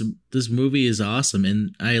 this movie is awesome,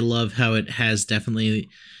 and I love how it has definitely,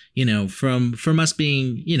 you know, from us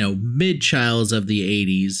being, you know, mid-childs of the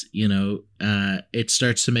 80s, you know, it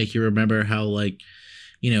starts to make you remember how, like,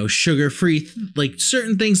 you know, sugar-free, like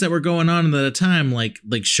certain things that were going on at the time, like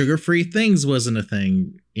sugar-free things wasn't a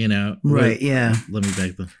thing, you know. Right, yeah. Let me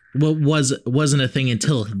back the wasn't a thing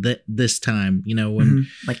until this time, you know, when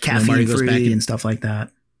like caffeine-free and stuff like that.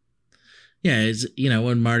 Yeah, it's, you know,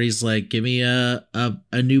 when Marty's like, give me a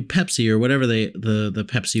new Pepsi or whatever the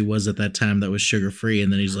Pepsi was at that time that was sugar free,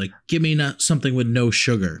 and then he's like, give me something with no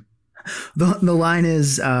sugar. The line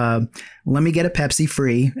is, let me get a Pepsi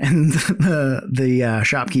free, and the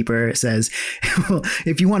shopkeeper says, well,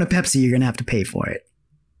 if you want a Pepsi, you're gonna have to pay for it.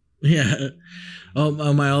 Yeah.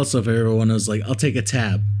 Oh, my also favorite one was like, I'll take a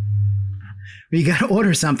tab. You gotta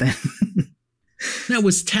order something. Now,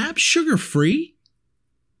 was tab sugar free?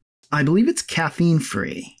 I believe it's caffeine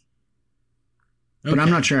free, but I'm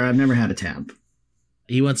not sure. I've never had a tab.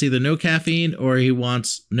 He wants either no caffeine or he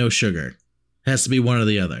wants no sugar. Has to be one or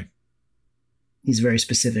the other. He's very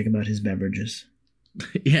specific about his beverages.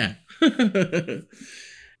 Yeah.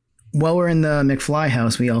 While we're in the McFly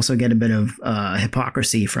house, we also get a bit of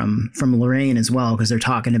hypocrisy from Lorraine as well, because they're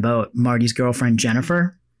talking about Marty's girlfriend,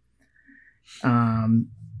 Jennifer.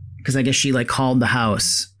 Because I guess she like called the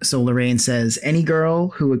house. So Lorraine says, any girl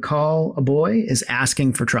who would call a boy is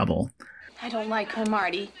asking for trouble. I don't like her,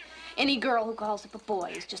 Marty. Any girl who calls up a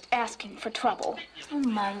boy is just asking for trouble. Oh,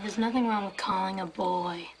 Mother, there's nothing wrong with calling a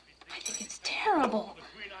boy. I think it's terrible.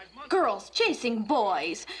 Girls chasing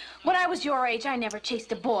boys. When I was your age, I never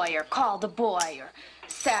chased a boy or called a boy or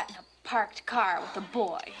sat in a parked car with a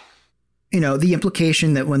boy. You know, the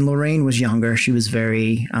implication that when Lorraine was younger, she was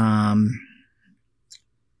very,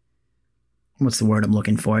 what's the word I'm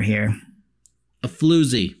looking for here? A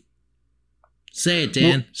floozy. Say it,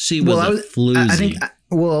 Dan. She was a floozy. I think,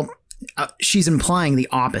 she's implying the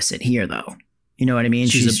opposite here, though. You know what I mean?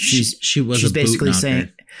 She's basically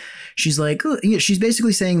saying, she's like, she's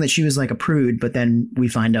basically saying that she was like a prude, but then we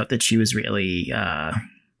find out that she was really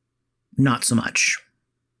not so much.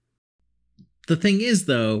 The thing is,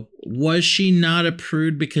 though, was she not a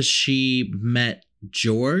prude because she met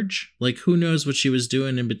George? Like, who knows what she was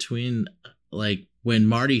doing in between, like, when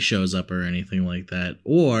Marty shows up or anything like that?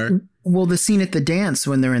 Or... Well, the scene at the dance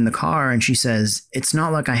when they're in the car and she says, it's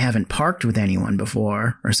not like I haven't parked with anyone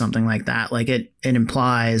before or something like that. Like, it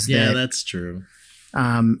implies that... Yeah, that's true.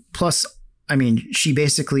 Plus, I mean, she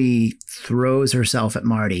basically throws herself at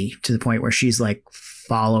Marty to the point where she's, like,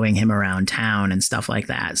 following him around town and stuff like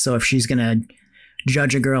that. So if she's going to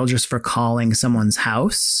judge a girl just for calling someone's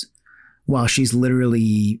house while she's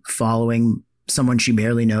literally following someone she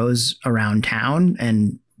barely knows around town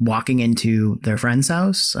and walking into their friend's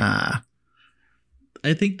house, I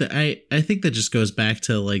think that just goes back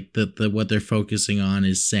to like the what they're focusing on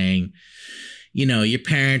is saying, you know, your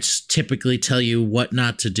parents typically tell you what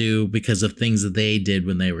not to do because of things that they did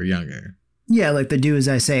when they were younger. Yeah, like the do as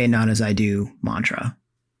I say, not as I do mantra.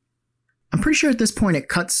 I'm pretty sure at this point it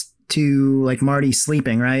cuts to like Marty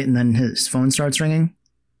sleeping, right? And then his phone starts ringing?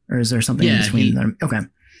 Or is there something in between them? Okay.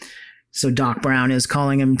 So Doc Brown is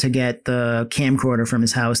calling him to get the camcorder from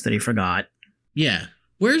his house that he forgot. Yeah.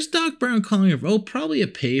 Where's Doc Brown calling him? Oh, probably a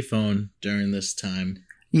payphone during this time.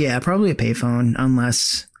 Yeah, probably a payphone,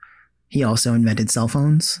 unless he also invented cell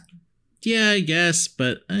phones. Yeah, I guess,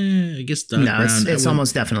 but I guess Doc Brown... No, it's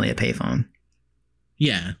almost definitely a payphone.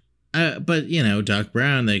 Yeah. But, you know, Doc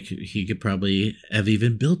Brown, he could probably have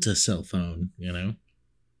even built a cell phone, you know?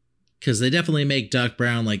 Because they definitely make Doc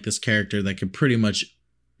Brown like this character that could pretty much...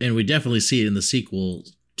 And we definitely see it in the sequel,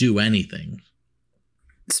 do anything.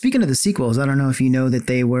 Speaking of the sequels, I don't know if you know that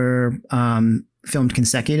they were filmed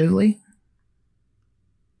consecutively.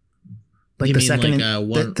 Like you the mean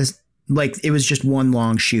second, like, it was just one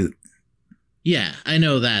long shoot. Yeah, I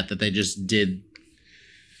know that they just did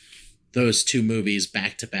those two movies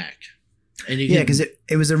back to back. And because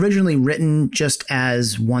it was originally written just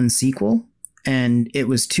as one sequel. And it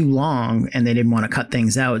was too long and they didn't want to cut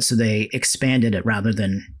things out. So they expanded it rather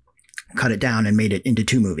than cut it down and made it into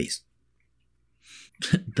two movies.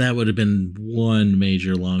 That would have been one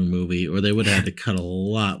major long movie, or they would have had to cut a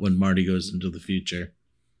lot when Marty goes into the future.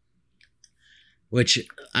 Which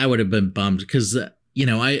I would have been bummed because, you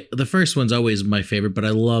know, the first one's always my favorite, but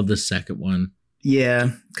I love the second one.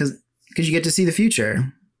 Yeah, because you get to see the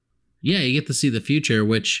future. Yeah, you get to see the future,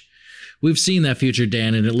 which... We've seen that future,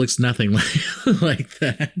 Dan, and it looks nothing like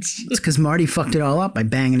that. It's because Marty fucked it all up by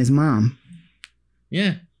banging his mom.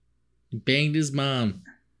 Yeah. He banged his mom.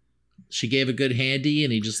 she gave a good handy,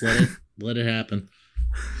 and he just let it happen.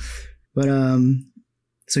 But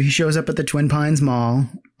so he shows up at the Twin Pines Mall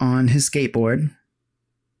on his skateboard,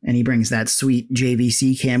 and he brings that sweet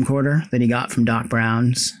JVC camcorder that he got from Doc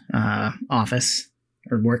Brown's office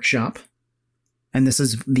or workshop. And this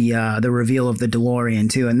is the reveal of the DeLorean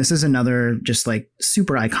too. And this is another just like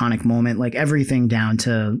super iconic moment, like everything down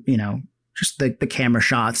to, you know, just the camera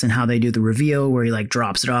shots and how they do the reveal where he like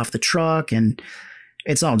drops it off the truck, and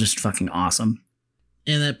it's all just fucking awesome.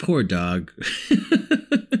 And that poor dog.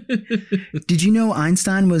 Did you know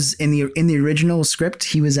Einstein was in the original script?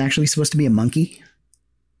 He was actually supposed to be a monkey.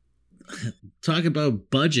 Talk about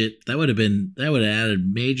budget. That would have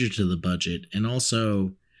added major to the budget. And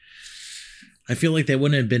also, I feel like they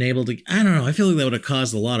wouldn't have been able to, I don't know. I feel like that would have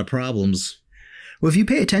caused a lot of problems. Well, if you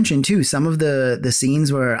pay attention too, some of the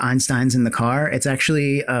scenes where Einstein's in the car, it's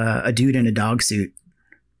actually a dude in a dog suit.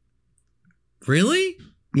 Really?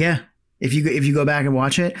 Yeah. If you go back and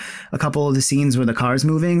watch it, a couple of the scenes where the car's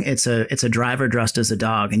moving, it's a driver dressed as a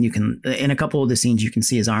dog, and you can, in a couple of the scenes, you can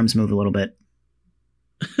see his arms move a little bit.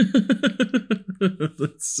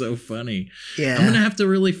 That's so funny. Yeah, I'm gonna have to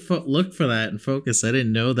really look for that and focus. I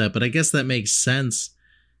didn't know that, but I guess that makes sense.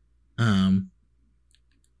 I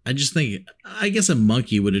guess a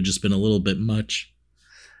monkey would have just been a little bit much.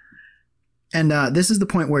 And this is the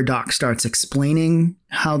point where Doc starts explaining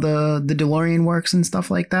how the DeLorean works and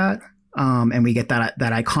stuff like that. And we get that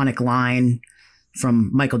iconic line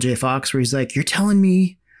from Michael J. Fox where he's like, "You're telling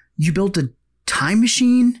me you built a time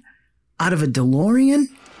machine out of a DeLorean?"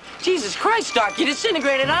 Jesus Christ, Doc, you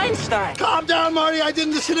disintegrated Einstein. Calm down, Marty. I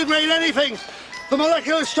didn't disintegrate anything. The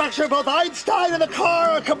molecular structure of both Einstein and the car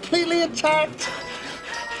are completely intact.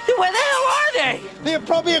 Where the hell are they? The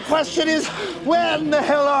appropriate question is, when the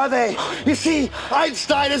hell are they? You see,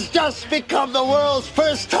 Einstein has just become the world's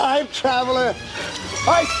first time traveler.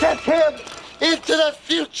 I sent him into the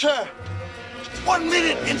future. 1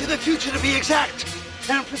 minute into the future, to be exact.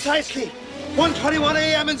 And precisely 1:21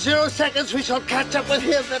 a.m. in 0 seconds, we shall catch up with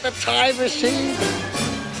him at the time machine.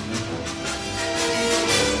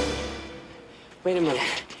 Wait a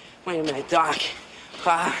minute, Doc.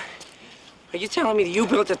 Are you telling me that you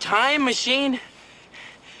built a time machine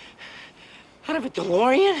out of a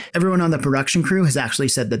DeLorean? Everyone on the production crew has actually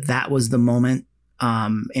said that was the moment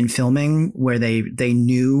in filming where they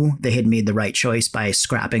knew they had made the right choice by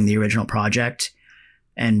scrapping the original project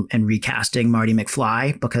and recasting Marty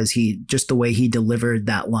McFly, because just the way he delivered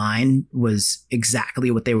that line was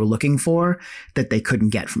exactly what they were looking for, that they couldn't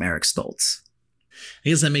get from Eric Stoltz. I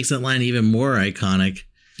guess that makes that line even more iconic.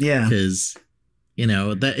 Yeah. Because, you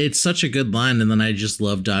know, that it's such a good line. And then I just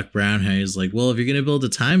love Doc Brown, how he's like, well, if you're going to build a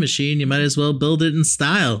time machine, you might as well build it in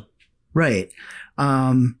style. Right.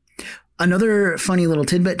 Another funny little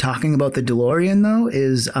tidbit talking about the DeLorean, though,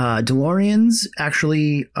 is DeLoreans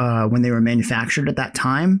actually, when they were manufactured at that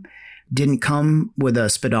time, didn't come with a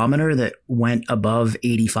speedometer that went above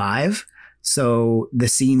 85. So the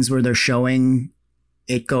scenes where they're showing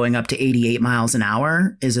it going up to 88 miles an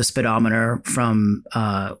hour is a speedometer from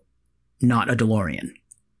not a DeLorean.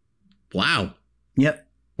 Wow. Yep.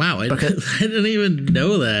 Wow. I didn't even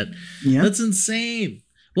know that. Yeah. That's insane.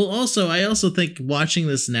 Well, I also think watching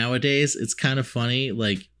this nowadays, it's kind of funny,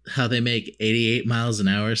 like how they make 88 miles an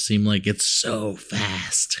hour seem like it's so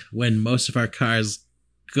fast when most of our cars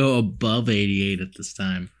go above 88 at this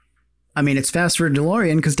time. I mean, it's fast for a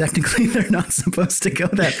DeLorean because technically they're not supposed to go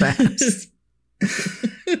that fast.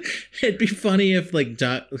 It'd be funny if like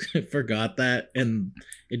Doc forgot that and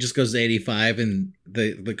it just goes to 85 and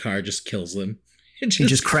the car just kills them. He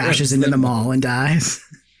just crashes into the mall and dies.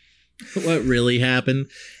 What really happened?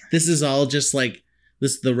 This is all just like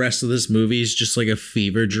this. The rest of this movie is just like a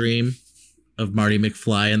fever dream of Marty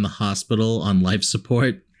McFly in the hospital on life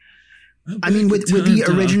support. I mean, with the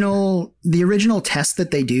original test that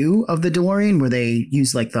they do of the DeLorean, where they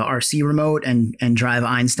use like the RC remote and drive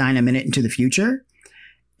Einstein a minute into the future.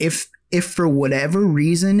 If for whatever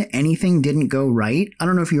reason anything didn't go right, I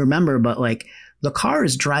don't know if you remember, but like the car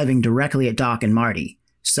is driving directly at Doc and Marty.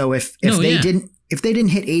 So if they didn't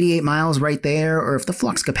hit 88 miles right there, or if the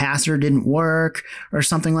flux capacitor didn't work or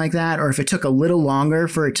something like that, or if it took a little longer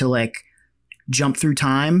for it to like jump through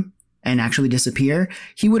time and actually disappear,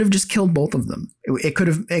 he would have just killed both of them. It could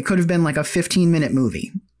have been like a 15-minute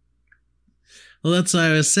movie. Well, that's what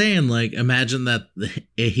I was saying. Like, imagine that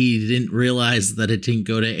he didn't realize that it didn't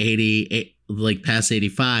go to 80, like past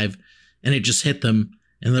 85, and it just hit them.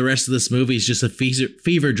 And the rest of this movie is just a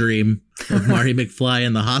fever dream of Marty McFly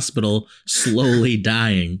in the hospital, slowly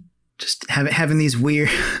dying. Just having these weird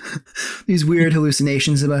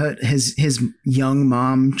hallucinations about his young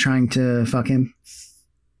mom trying to fuck him.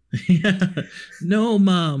 Yeah. No,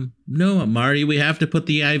 Mom. No, Marty, we have to put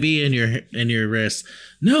the IV in your wrist.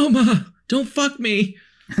 No, Mom, don't fuck me.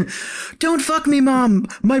 Don't fuck me, Mom.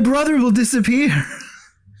 My brother will disappear.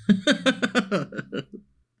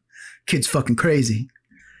 Kid's fucking crazy.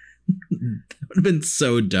 That would have been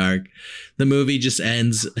so dark. The movie just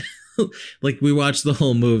ends. Like, we watched the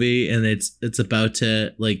whole movie and it's about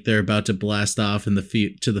to, like, they're about to blast off in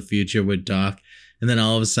to the future with Doc, and then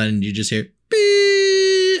all of a sudden you just hear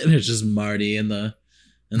beep, and it's just Marty in the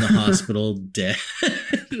hospital dead.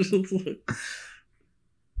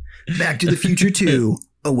 Back to the Future 2,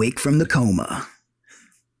 Awake from the Coma.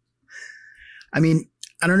 I mean,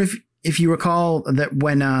 I don't know if you recall that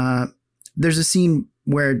when there's a scene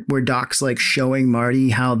where Doc's like showing Marty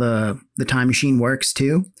how the time machine works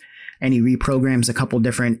too, and he reprograms a couple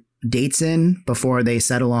different dates in before they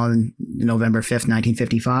settle on November 5th,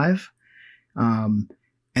 1955. And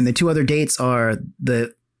the two other dates are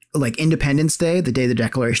the like Independence Day, the day the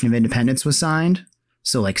Declaration of Independence was signed,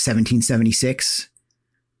 so like 1776,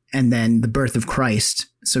 and then the birth of Christ,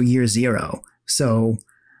 so year 0. So,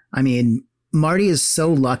 I mean, Marty is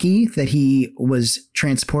so lucky that he was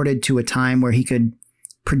transported to a time where he could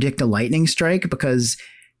predict a lightning strike, because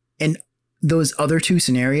in those other two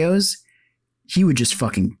scenarios, he would just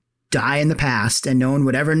fucking die in the past and no one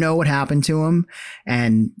would ever know what happened to him.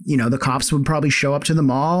 And, the cops would probably show up to the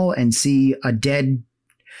mall and see a dead,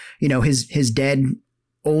 his dead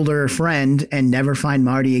older friend and never find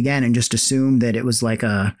Marty again and just assume that it was like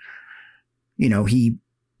he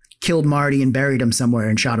killed Marty and buried him somewhere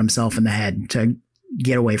and shot himself in the head to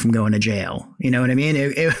get away from going to jail. You know what I mean?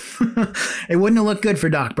 It wouldn't have looked good for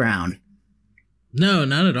Doc Brown. No,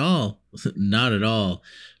 not at all. Not at all.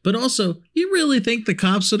 But also, you really think the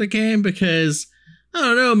cops would have came? Because, I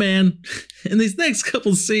don't know, man. In these next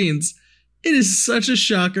couple scenes, it is such a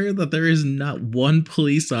shocker that there is not one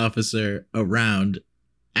police officer around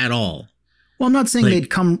at all. Well, I'm not saying they'd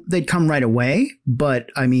come right away, but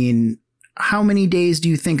I mean, how many days do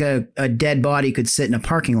you think a dead body could sit in a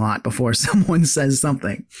parking lot before someone says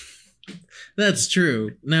something? That's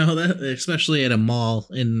true. No, especially at a mall.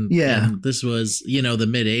 And this was, the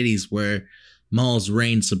mid 80s where malls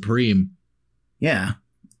reigned supreme. Yeah.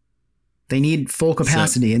 They need full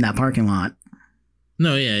capacity in that parking lot.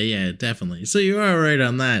 No, yeah, definitely. So you are right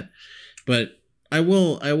on that. But I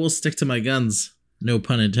will stick to my guns, no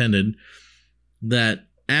pun intended, that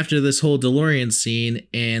after this whole DeLorean scene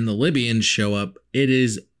and the Libyans show up, it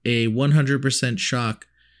is a 100% shock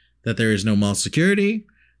that there is no mall security,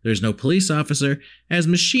 there's no police officer, as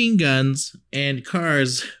machine guns and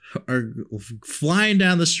cars are flying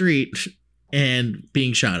down the street and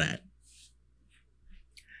being shot at.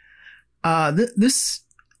 This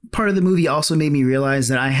part of the movie also made me realize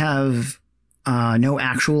that I have no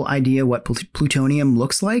actual idea what plutonium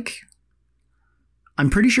looks like. I'm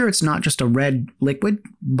pretty sure it's not just a red liquid,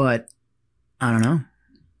 but I don't know.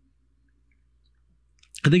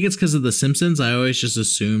 I think it's because of The Simpsons. I always just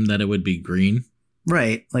assumed that it would be green.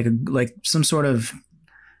 Right. Like some sort of,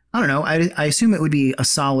 I don't know. I assume it would be a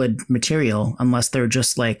solid material unless they're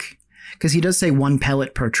just like, because he does say 1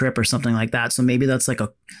 pellet per trip or something like that. So maybe that's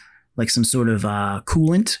like some sort of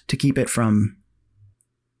coolant to keep it from,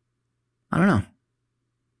 I don't know.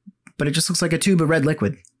 But it just looks like a tube of red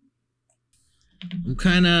liquid. I'm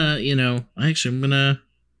kind of, actually I'm going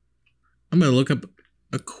to look up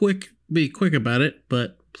be quick about it,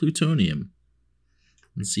 but plutonium,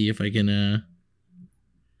 and see if I can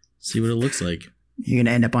see what it looks like. You're going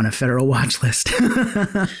to end up on a federal watch list.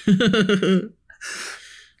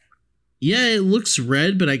 Yeah, it looks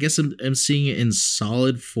red, but I guess I'm seeing it in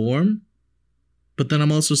solid form, but then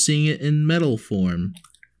I'm also seeing it in metal form.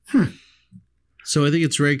 So I think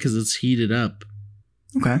it's red because it's heated up.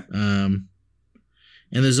 Okay.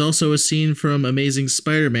 And there's also a scene from Amazing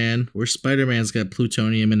Spider-Man where Spider-Man's got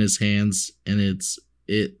plutonium in his hands, and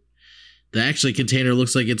the actual container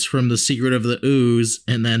looks like it's from The Secret of the Ooze,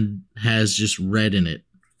 and then has just red in it.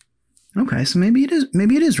 Okay, so maybe it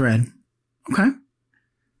is red. Okay.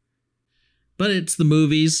 But it's the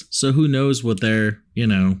movies, so who knows what they're,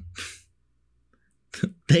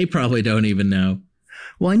 they probably don't even know.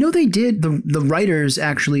 Well, I know they did. The writers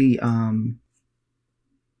actually,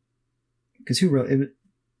 because who wrote it?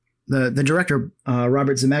 The director,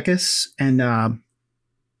 Robert Zemeckis and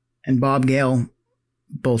Bob Gale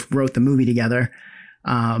both wrote the movie together.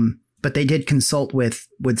 But they did consult with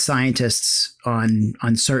scientists on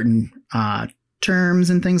certain terms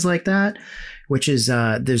and things like that, which is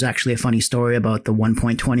there's actually a funny story about the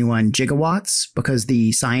 1.21 gigawatts, because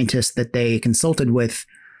the scientist that they consulted with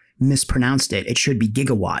mispronounced it. It should be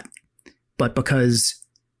gigawatt, but because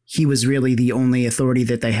he was really the only authority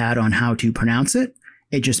that they had on how to pronounce it.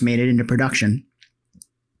 It just made it into production.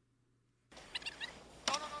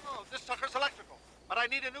 No. This sucker's electrical. But I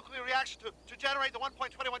need a nuclear reaction to generate the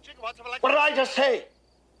 1.21 gigawatts of electricity. What did I just say?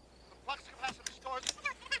 The flux capacitor stores...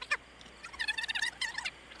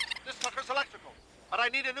 This sucker's electrical. But I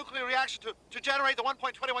need a nuclear reaction to generate the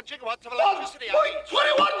 1.21 gigawatts of electricity.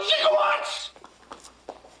 1.21 gigawatts!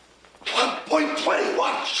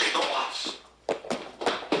 1.21 gigawatts!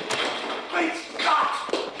 Great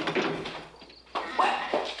Scott!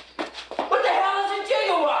 What the hell is a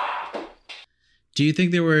gigawatt? Do you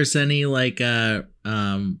think there was any like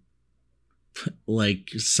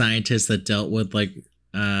scientists that dealt with like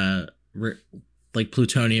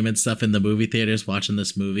plutonium and stuff in the movie theaters watching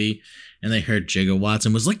this movie, and they heard gigawatts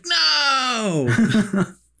and was like, no,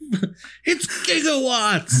 it's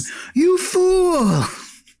gigawatts, you fool,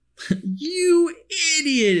 you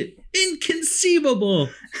idiot, inconceivable.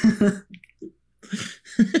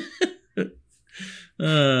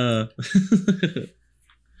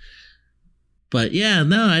 But yeah,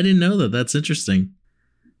 no, I didn't know that. That's interesting.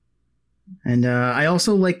 And I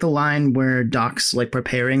also like the line where Doc's like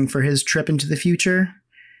preparing for his trip into the future,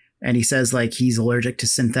 and he says like he's allergic to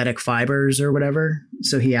synthetic fibers or whatever.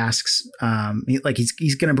 So he asks,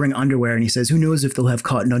 he's gonna bring underwear, and he says, "Who knows if they'll have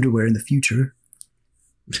cotton underwear in the future?"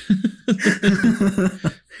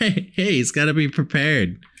 hey, he's got to be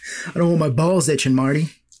prepared. I don't want my balls itching, Marty.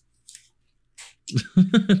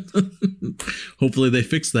 Hopefully they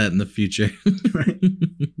fix that in the future. Right.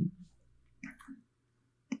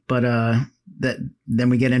 But then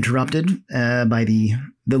we get interrupted by the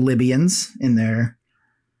Libyans in their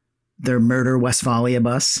murder Westphalia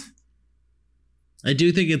bus. I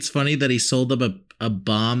do think it's funny that he sold them a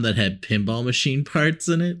bomb that had pinball machine parts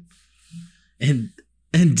in it, and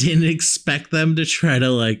didn't expect them to try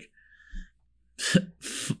to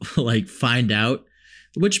like find out.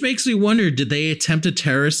 Which makes me wonder, did they attempt a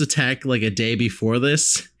terrorist attack like a day before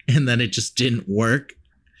this, and then it just didn't work?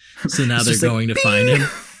 So now they're going to find him.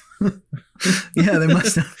 Yeah, they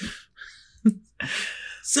must have.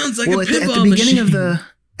 Sounds like a pinball at the beginning machine.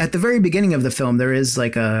 At the very beginning of the film, there is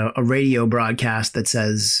like a radio broadcast that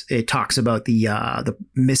says, it talks about the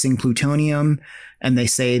missing plutonium, and they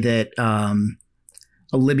say that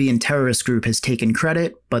a Libyan terrorist group has taken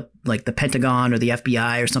credit, but like the Pentagon or the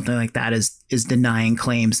FBI or something like that is denying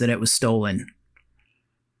claims that it was stolen.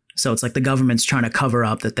 So it's like the government's trying to cover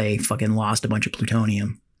up that they fucking lost a bunch of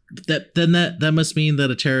plutonium. That must mean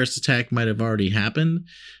that a terrorist attack might have already happened.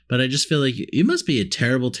 But I just feel like you must be a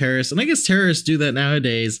terrible terrorist. And I guess terrorists do that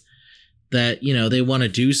nowadays, that, you know, they want to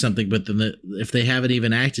do something, but then if they haven't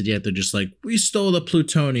even acted yet, they're just like, we stole the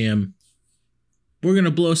plutonium. We're going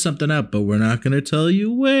to blow something up, but we're not going to tell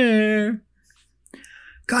you where.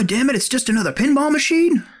 God damn it, it's just another pinball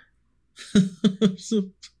machine.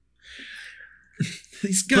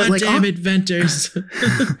 These goddamn inventors.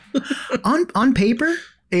 on paper,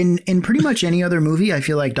 in pretty much any other movie, I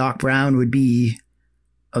feel like Doc Brown would be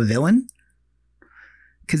a villain.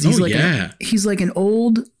 Because he's like an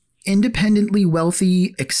old, independently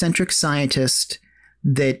wealthy, eccentric scientist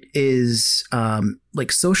that is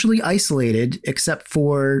like socially isolated except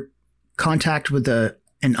for contact with an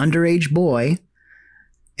underage boy,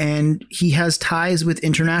 and he has ties with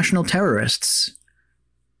international terrorists.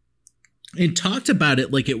 And talked about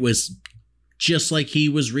it like it was just like he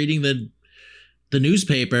was reading the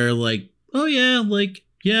newspaper, like, oh yeah,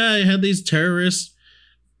 I had these terrorists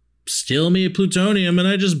steal me plutonium and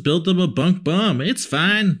I just built them a bunk bomb. It's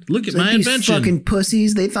fine. Look at my invention. These fucking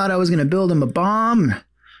pussies, they thought I was going to build them a bomb. I'm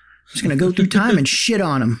just going to go through time and shit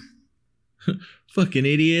on them. Fucking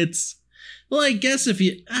idiots. Well, I guess if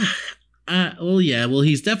you...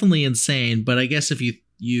 he's definitely insane, but I guess if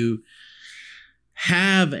you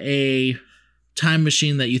have a time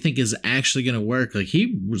machine that you think is actually going to work, like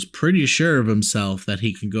he was pretty sure of himself that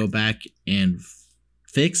he can go back and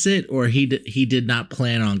fix it, or he did not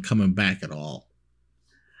plan on coming back at all.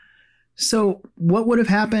 So what would have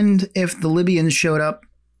happened if the Libyans showed up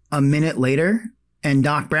a minute later and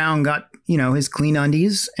Doc Brown got, his clean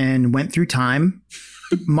undies and went through time?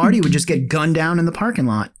 Marty would just get gunned down in the parking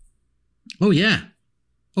lot. Oh, yeah.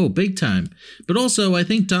 Oh, big time. But also, I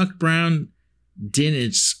think Doc Brown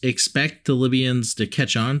didn't expect the Libyans to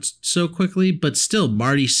catch on so quickly, but still,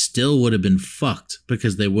 Marty still would have been fucked,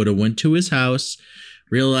 because they would have went to his house,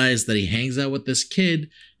 realized that he hangs out with this kid,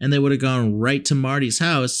 and they would have gone right to Marty's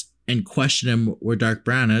house and questioned him where Doc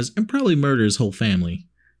Brown is, and probably murder his whole family.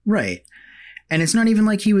 Right. And it's not even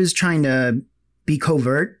like he was trying to be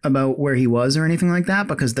covert about where he was or anything like that,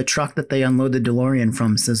 because the truck that they unload the DeLorean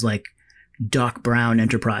from says like Doc Brown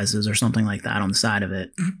Enterprises or something like that on the side of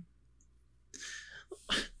it.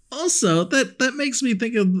 Also, that makes me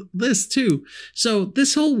think of this too. So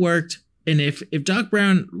this whole worked, and if Doc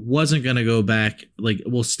Brown wasn't gonna go back, like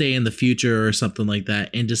we'll stay in the future or something like that,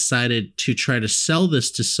 and decided to try to sell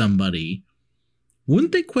this to somebody,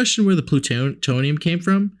 wouldn't they question where the plutonium came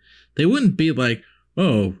from? They wouldn't be like,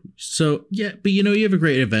 oh, so yeah, but you have a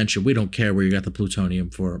great invention. We don't care where you got the plutonium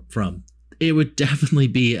from. It would definitely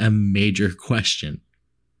be a major question.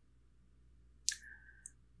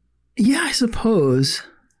 Yeah, I suppose.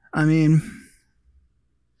 I mean,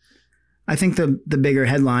 I think the bigger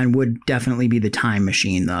headline would definitely be the time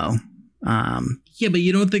machine, though. Yeah, but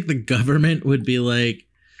you don't think the government would be like,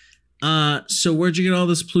 so where'd you get all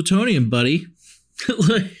this plutonium, buddy?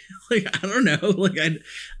 like I don't know. Like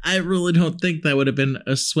I really don't think that would have been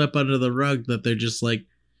a sweep under the rug that they're just like,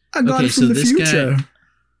 I got it from the future.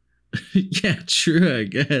 Yeah, true, I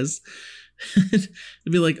guess. It'd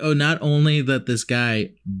be like, oh, not only that this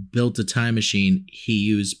guy built a time machine, he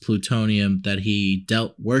used plutonium that he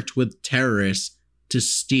worked with terrorists to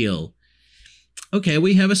steal. Okay,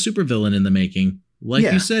 we have a supervillain in the making. Like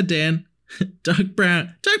you said, Dan, Doc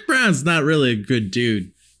Brown. Doc Brown's not really a good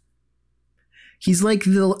dude. He's like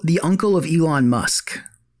the uncle of Elon Musk.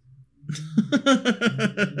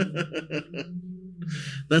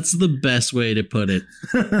 That's the best way to put it.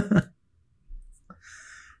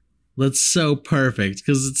 That's so perfect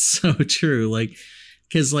because it's so true. Like,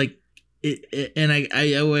 because like, and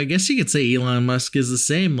I guess you could say Elon Musk is the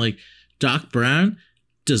same. Like, Doc Brown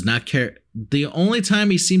does not care. The only time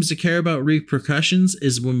he seems to care about repercussions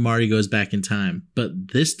is when Marty goes back in time.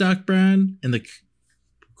 But this Doc Brown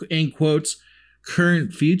in quotes,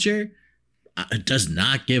 current future, does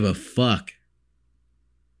not give a fuck.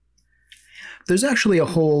 There's actually a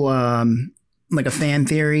whole like a fan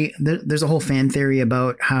theory. There's a whole fan theory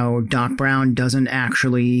about how Doc Brown doesn't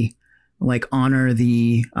actually like honor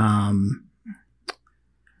the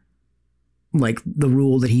like the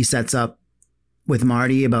rule that he sets up with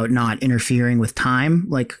Marty about not interfering with time.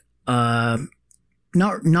 Like not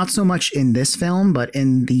so much in this film, but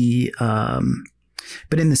in the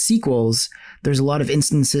sequels, there's a lot of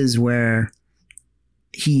instances where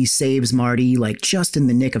he saves Marty like just in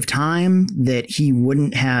the nick of time that he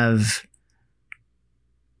wouldn't have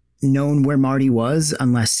known where Marty was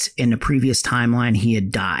unless in a previous timeline he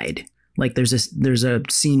had died. Like there's a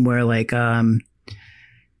scene where like for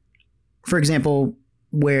example,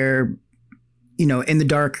 where in the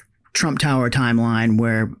dark Trump Tower timeline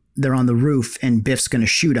where they're on the roof and Biff's going to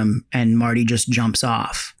shoot him and Marty just jumps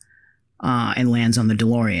off and lands on the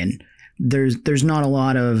DeLorean. There's not a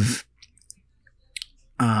lot of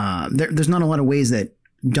there's not a lot of ways that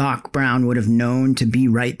Doc Brown would have known to be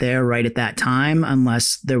right there, right at that time,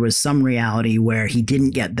 unless there was some reality where he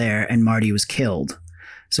didn't get there and Marty was killed.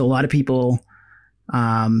 So a lot of people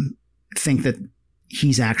think that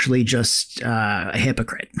he's actually just a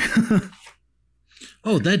hypocrite.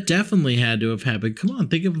 Oh, that definitely had to have happened. Come on,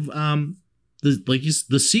 think of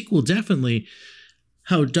the sequel definitely.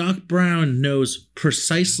 How Doc Brown knows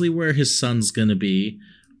precisely where his son's gonna be,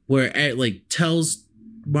 where it like tells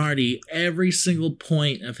Marty every single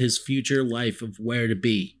point of his future life of where to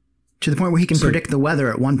be. To the point where he can predict the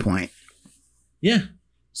weather at one point. Yeah.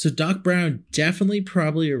 So Doc Brown definitely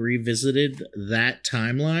probably revisited that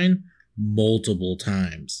timeline multiple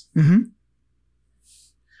times. Mm-hmm.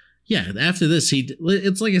 Yeah, after this,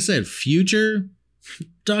 it's like I said, future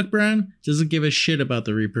Doc Brown doesn't give a shit about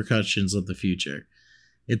the repercussions of the future.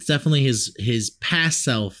 It's definitely his past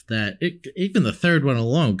self that even the third one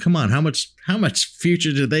alone. Come on, how much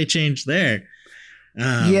future did they change there? He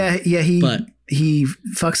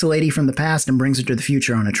fucks a lady from the past and brings her to the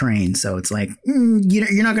future on a train. So it's like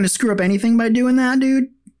you're not going to screw up anything by doing that, dude.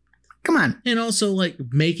 Come on. And also like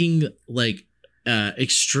making like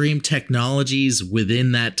extreme technologies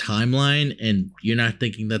within that timeline, and you're not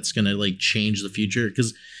thinking that's going to like change the future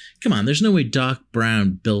because. Come on, there's no way Doc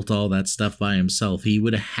Brown built all that stuff by himself. He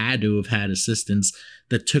would have had to have had assistants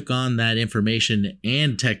that took on that information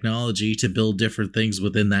and technology to build different things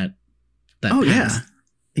within that past.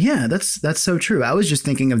 Yeah, that's so true. I was just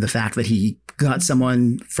thinking of the fact that he got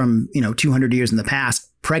someone from 200 years in the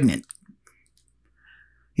past pregnant.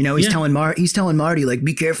 He's telling Marty like,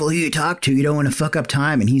 be careful who you talk to. You don't want to fuck up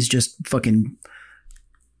time, and he's just fucking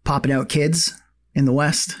popping out kids in the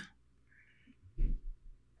West.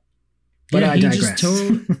 But I digress.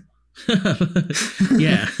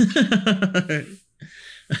 Yeah.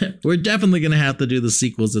 We're definitely going to have to do the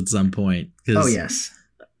sequels at some point. Oh, yes.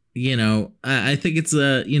 I think it's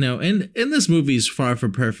and this movie is far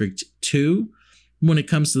from perfect too. when it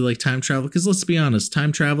comes to like time travel, because let's be honest,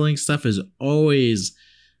 time traveling stuff is always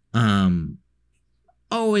a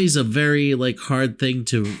very like hard thing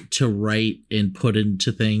to write and put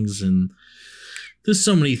into things, and there's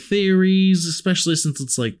so many theories, especially since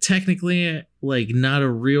it's like technically like not a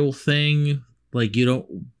real thing. Like you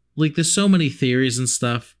don't like there's so many theories and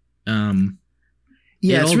stuff.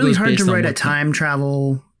 Yeah, it's really hard to write a time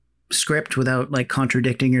travel script without like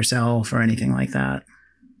contradicting yourself or anything like that.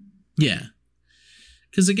 Yeah.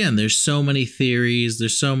 Because again, there's so many theories,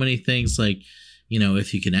 there's so many things like, you know,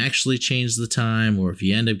 if you can actually change the time, or if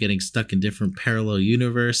you end up getting stuck in different parallel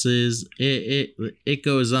universes, it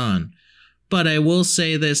goes on. But I will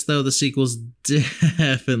say this though, the sequels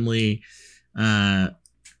definitely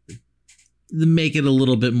make it a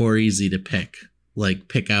little bit more easy to pick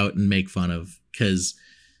out and make fun of, because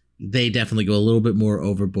they definitely go a little bit more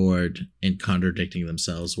overboard in contradicting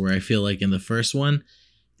themselves, where I feel like in the first one,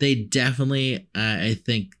 they definitely, I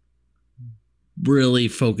think, really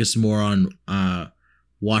focus more on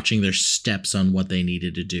watching their steps on what they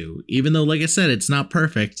needed to do. Even though, like I said, it's not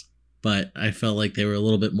perfect, but I felt like they were a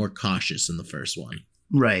little bit more cautious in the first one.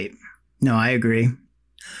 Right. No, I agree.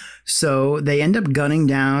 So they end up gunning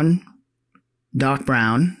down Doc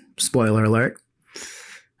Brown. Spoiler alert.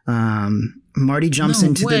 Marty jumps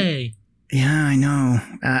into the... Yeah, I know.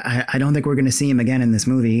 I don't think we're going to see him again in this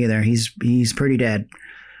movie either. He's pretty dead.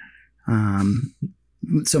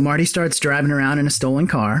 So Marty starts driving around in a stolen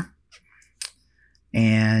car,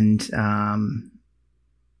 and the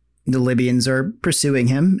Libyans are pursuing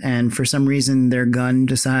him, and for some reason their gun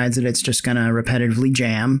decides that it's just going to repetitively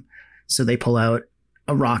jam, so they pull out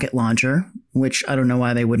a rocket launcher, which I don't know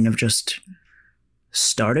why they wouldn't have just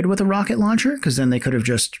started with a rocket launcher, because then they could have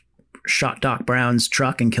just shot Doc Brown's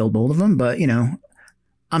truck and killed both of them, but, you know,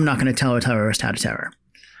 I'm not going to tell a terrorist how to terror.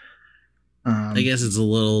 I guess it's a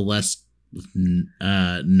little less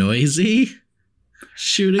noisy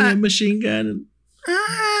shooting a machine gun.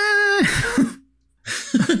 Hey,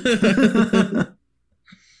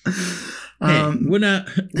 we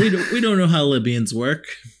don't know how Libyans work.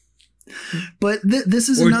 But this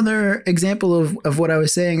is another example of what I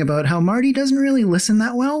was saying about how Marty doesn't really listen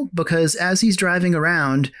that well, because as he's driving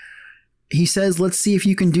around, he says, let's see if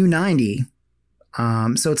you can do 90.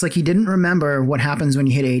 So it's like he didn't remember what happens when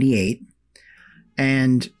you hit 88.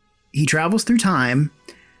 And he travels through time.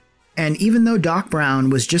 And even though Doc Brown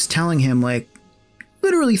was just telling him, like,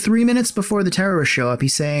 literally 3 minutes before the terrorists show up,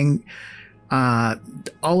 he's saying,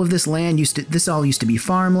 all of this land used to be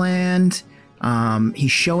farmland.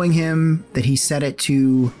 He's showing him that he set it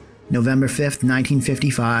to November 5th,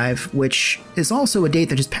 1955, which is also a date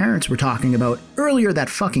that his parents were talking about earlier that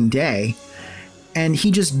fucking day. And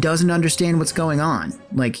he just doesn't understand what's going on.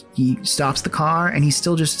 Like, he stops the car and he's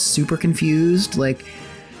still just super confused. Like,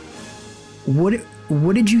 what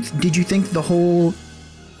did you think the whole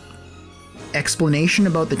explanation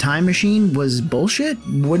about the time machine was bullshit?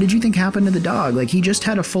 What did you think happened to the dog? Like, he just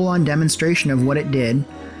had a full-on demonstration of what it did,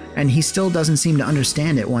 and he still doesn't seem to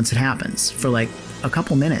understand it once it happens for like a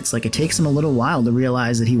couple minutes. Like, it takes him a little while to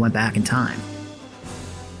realize that he went back in time.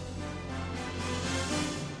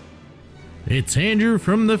 It's Andrew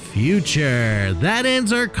from the future. That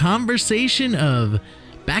ends our conversation of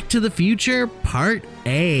Back to the Future Part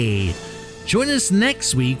A. Join us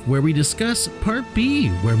next week where we discuss Part B,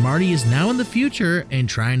 where Marty is now in the future and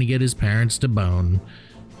trying to get his parents to bone.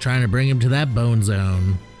 Trying to bring him to that bone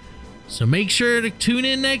zone. So make sure to tune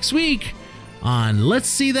in next week on Let's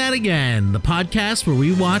See That Again, the podcast where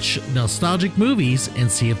we watch nostalgic movies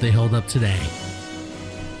and see if they hold up today.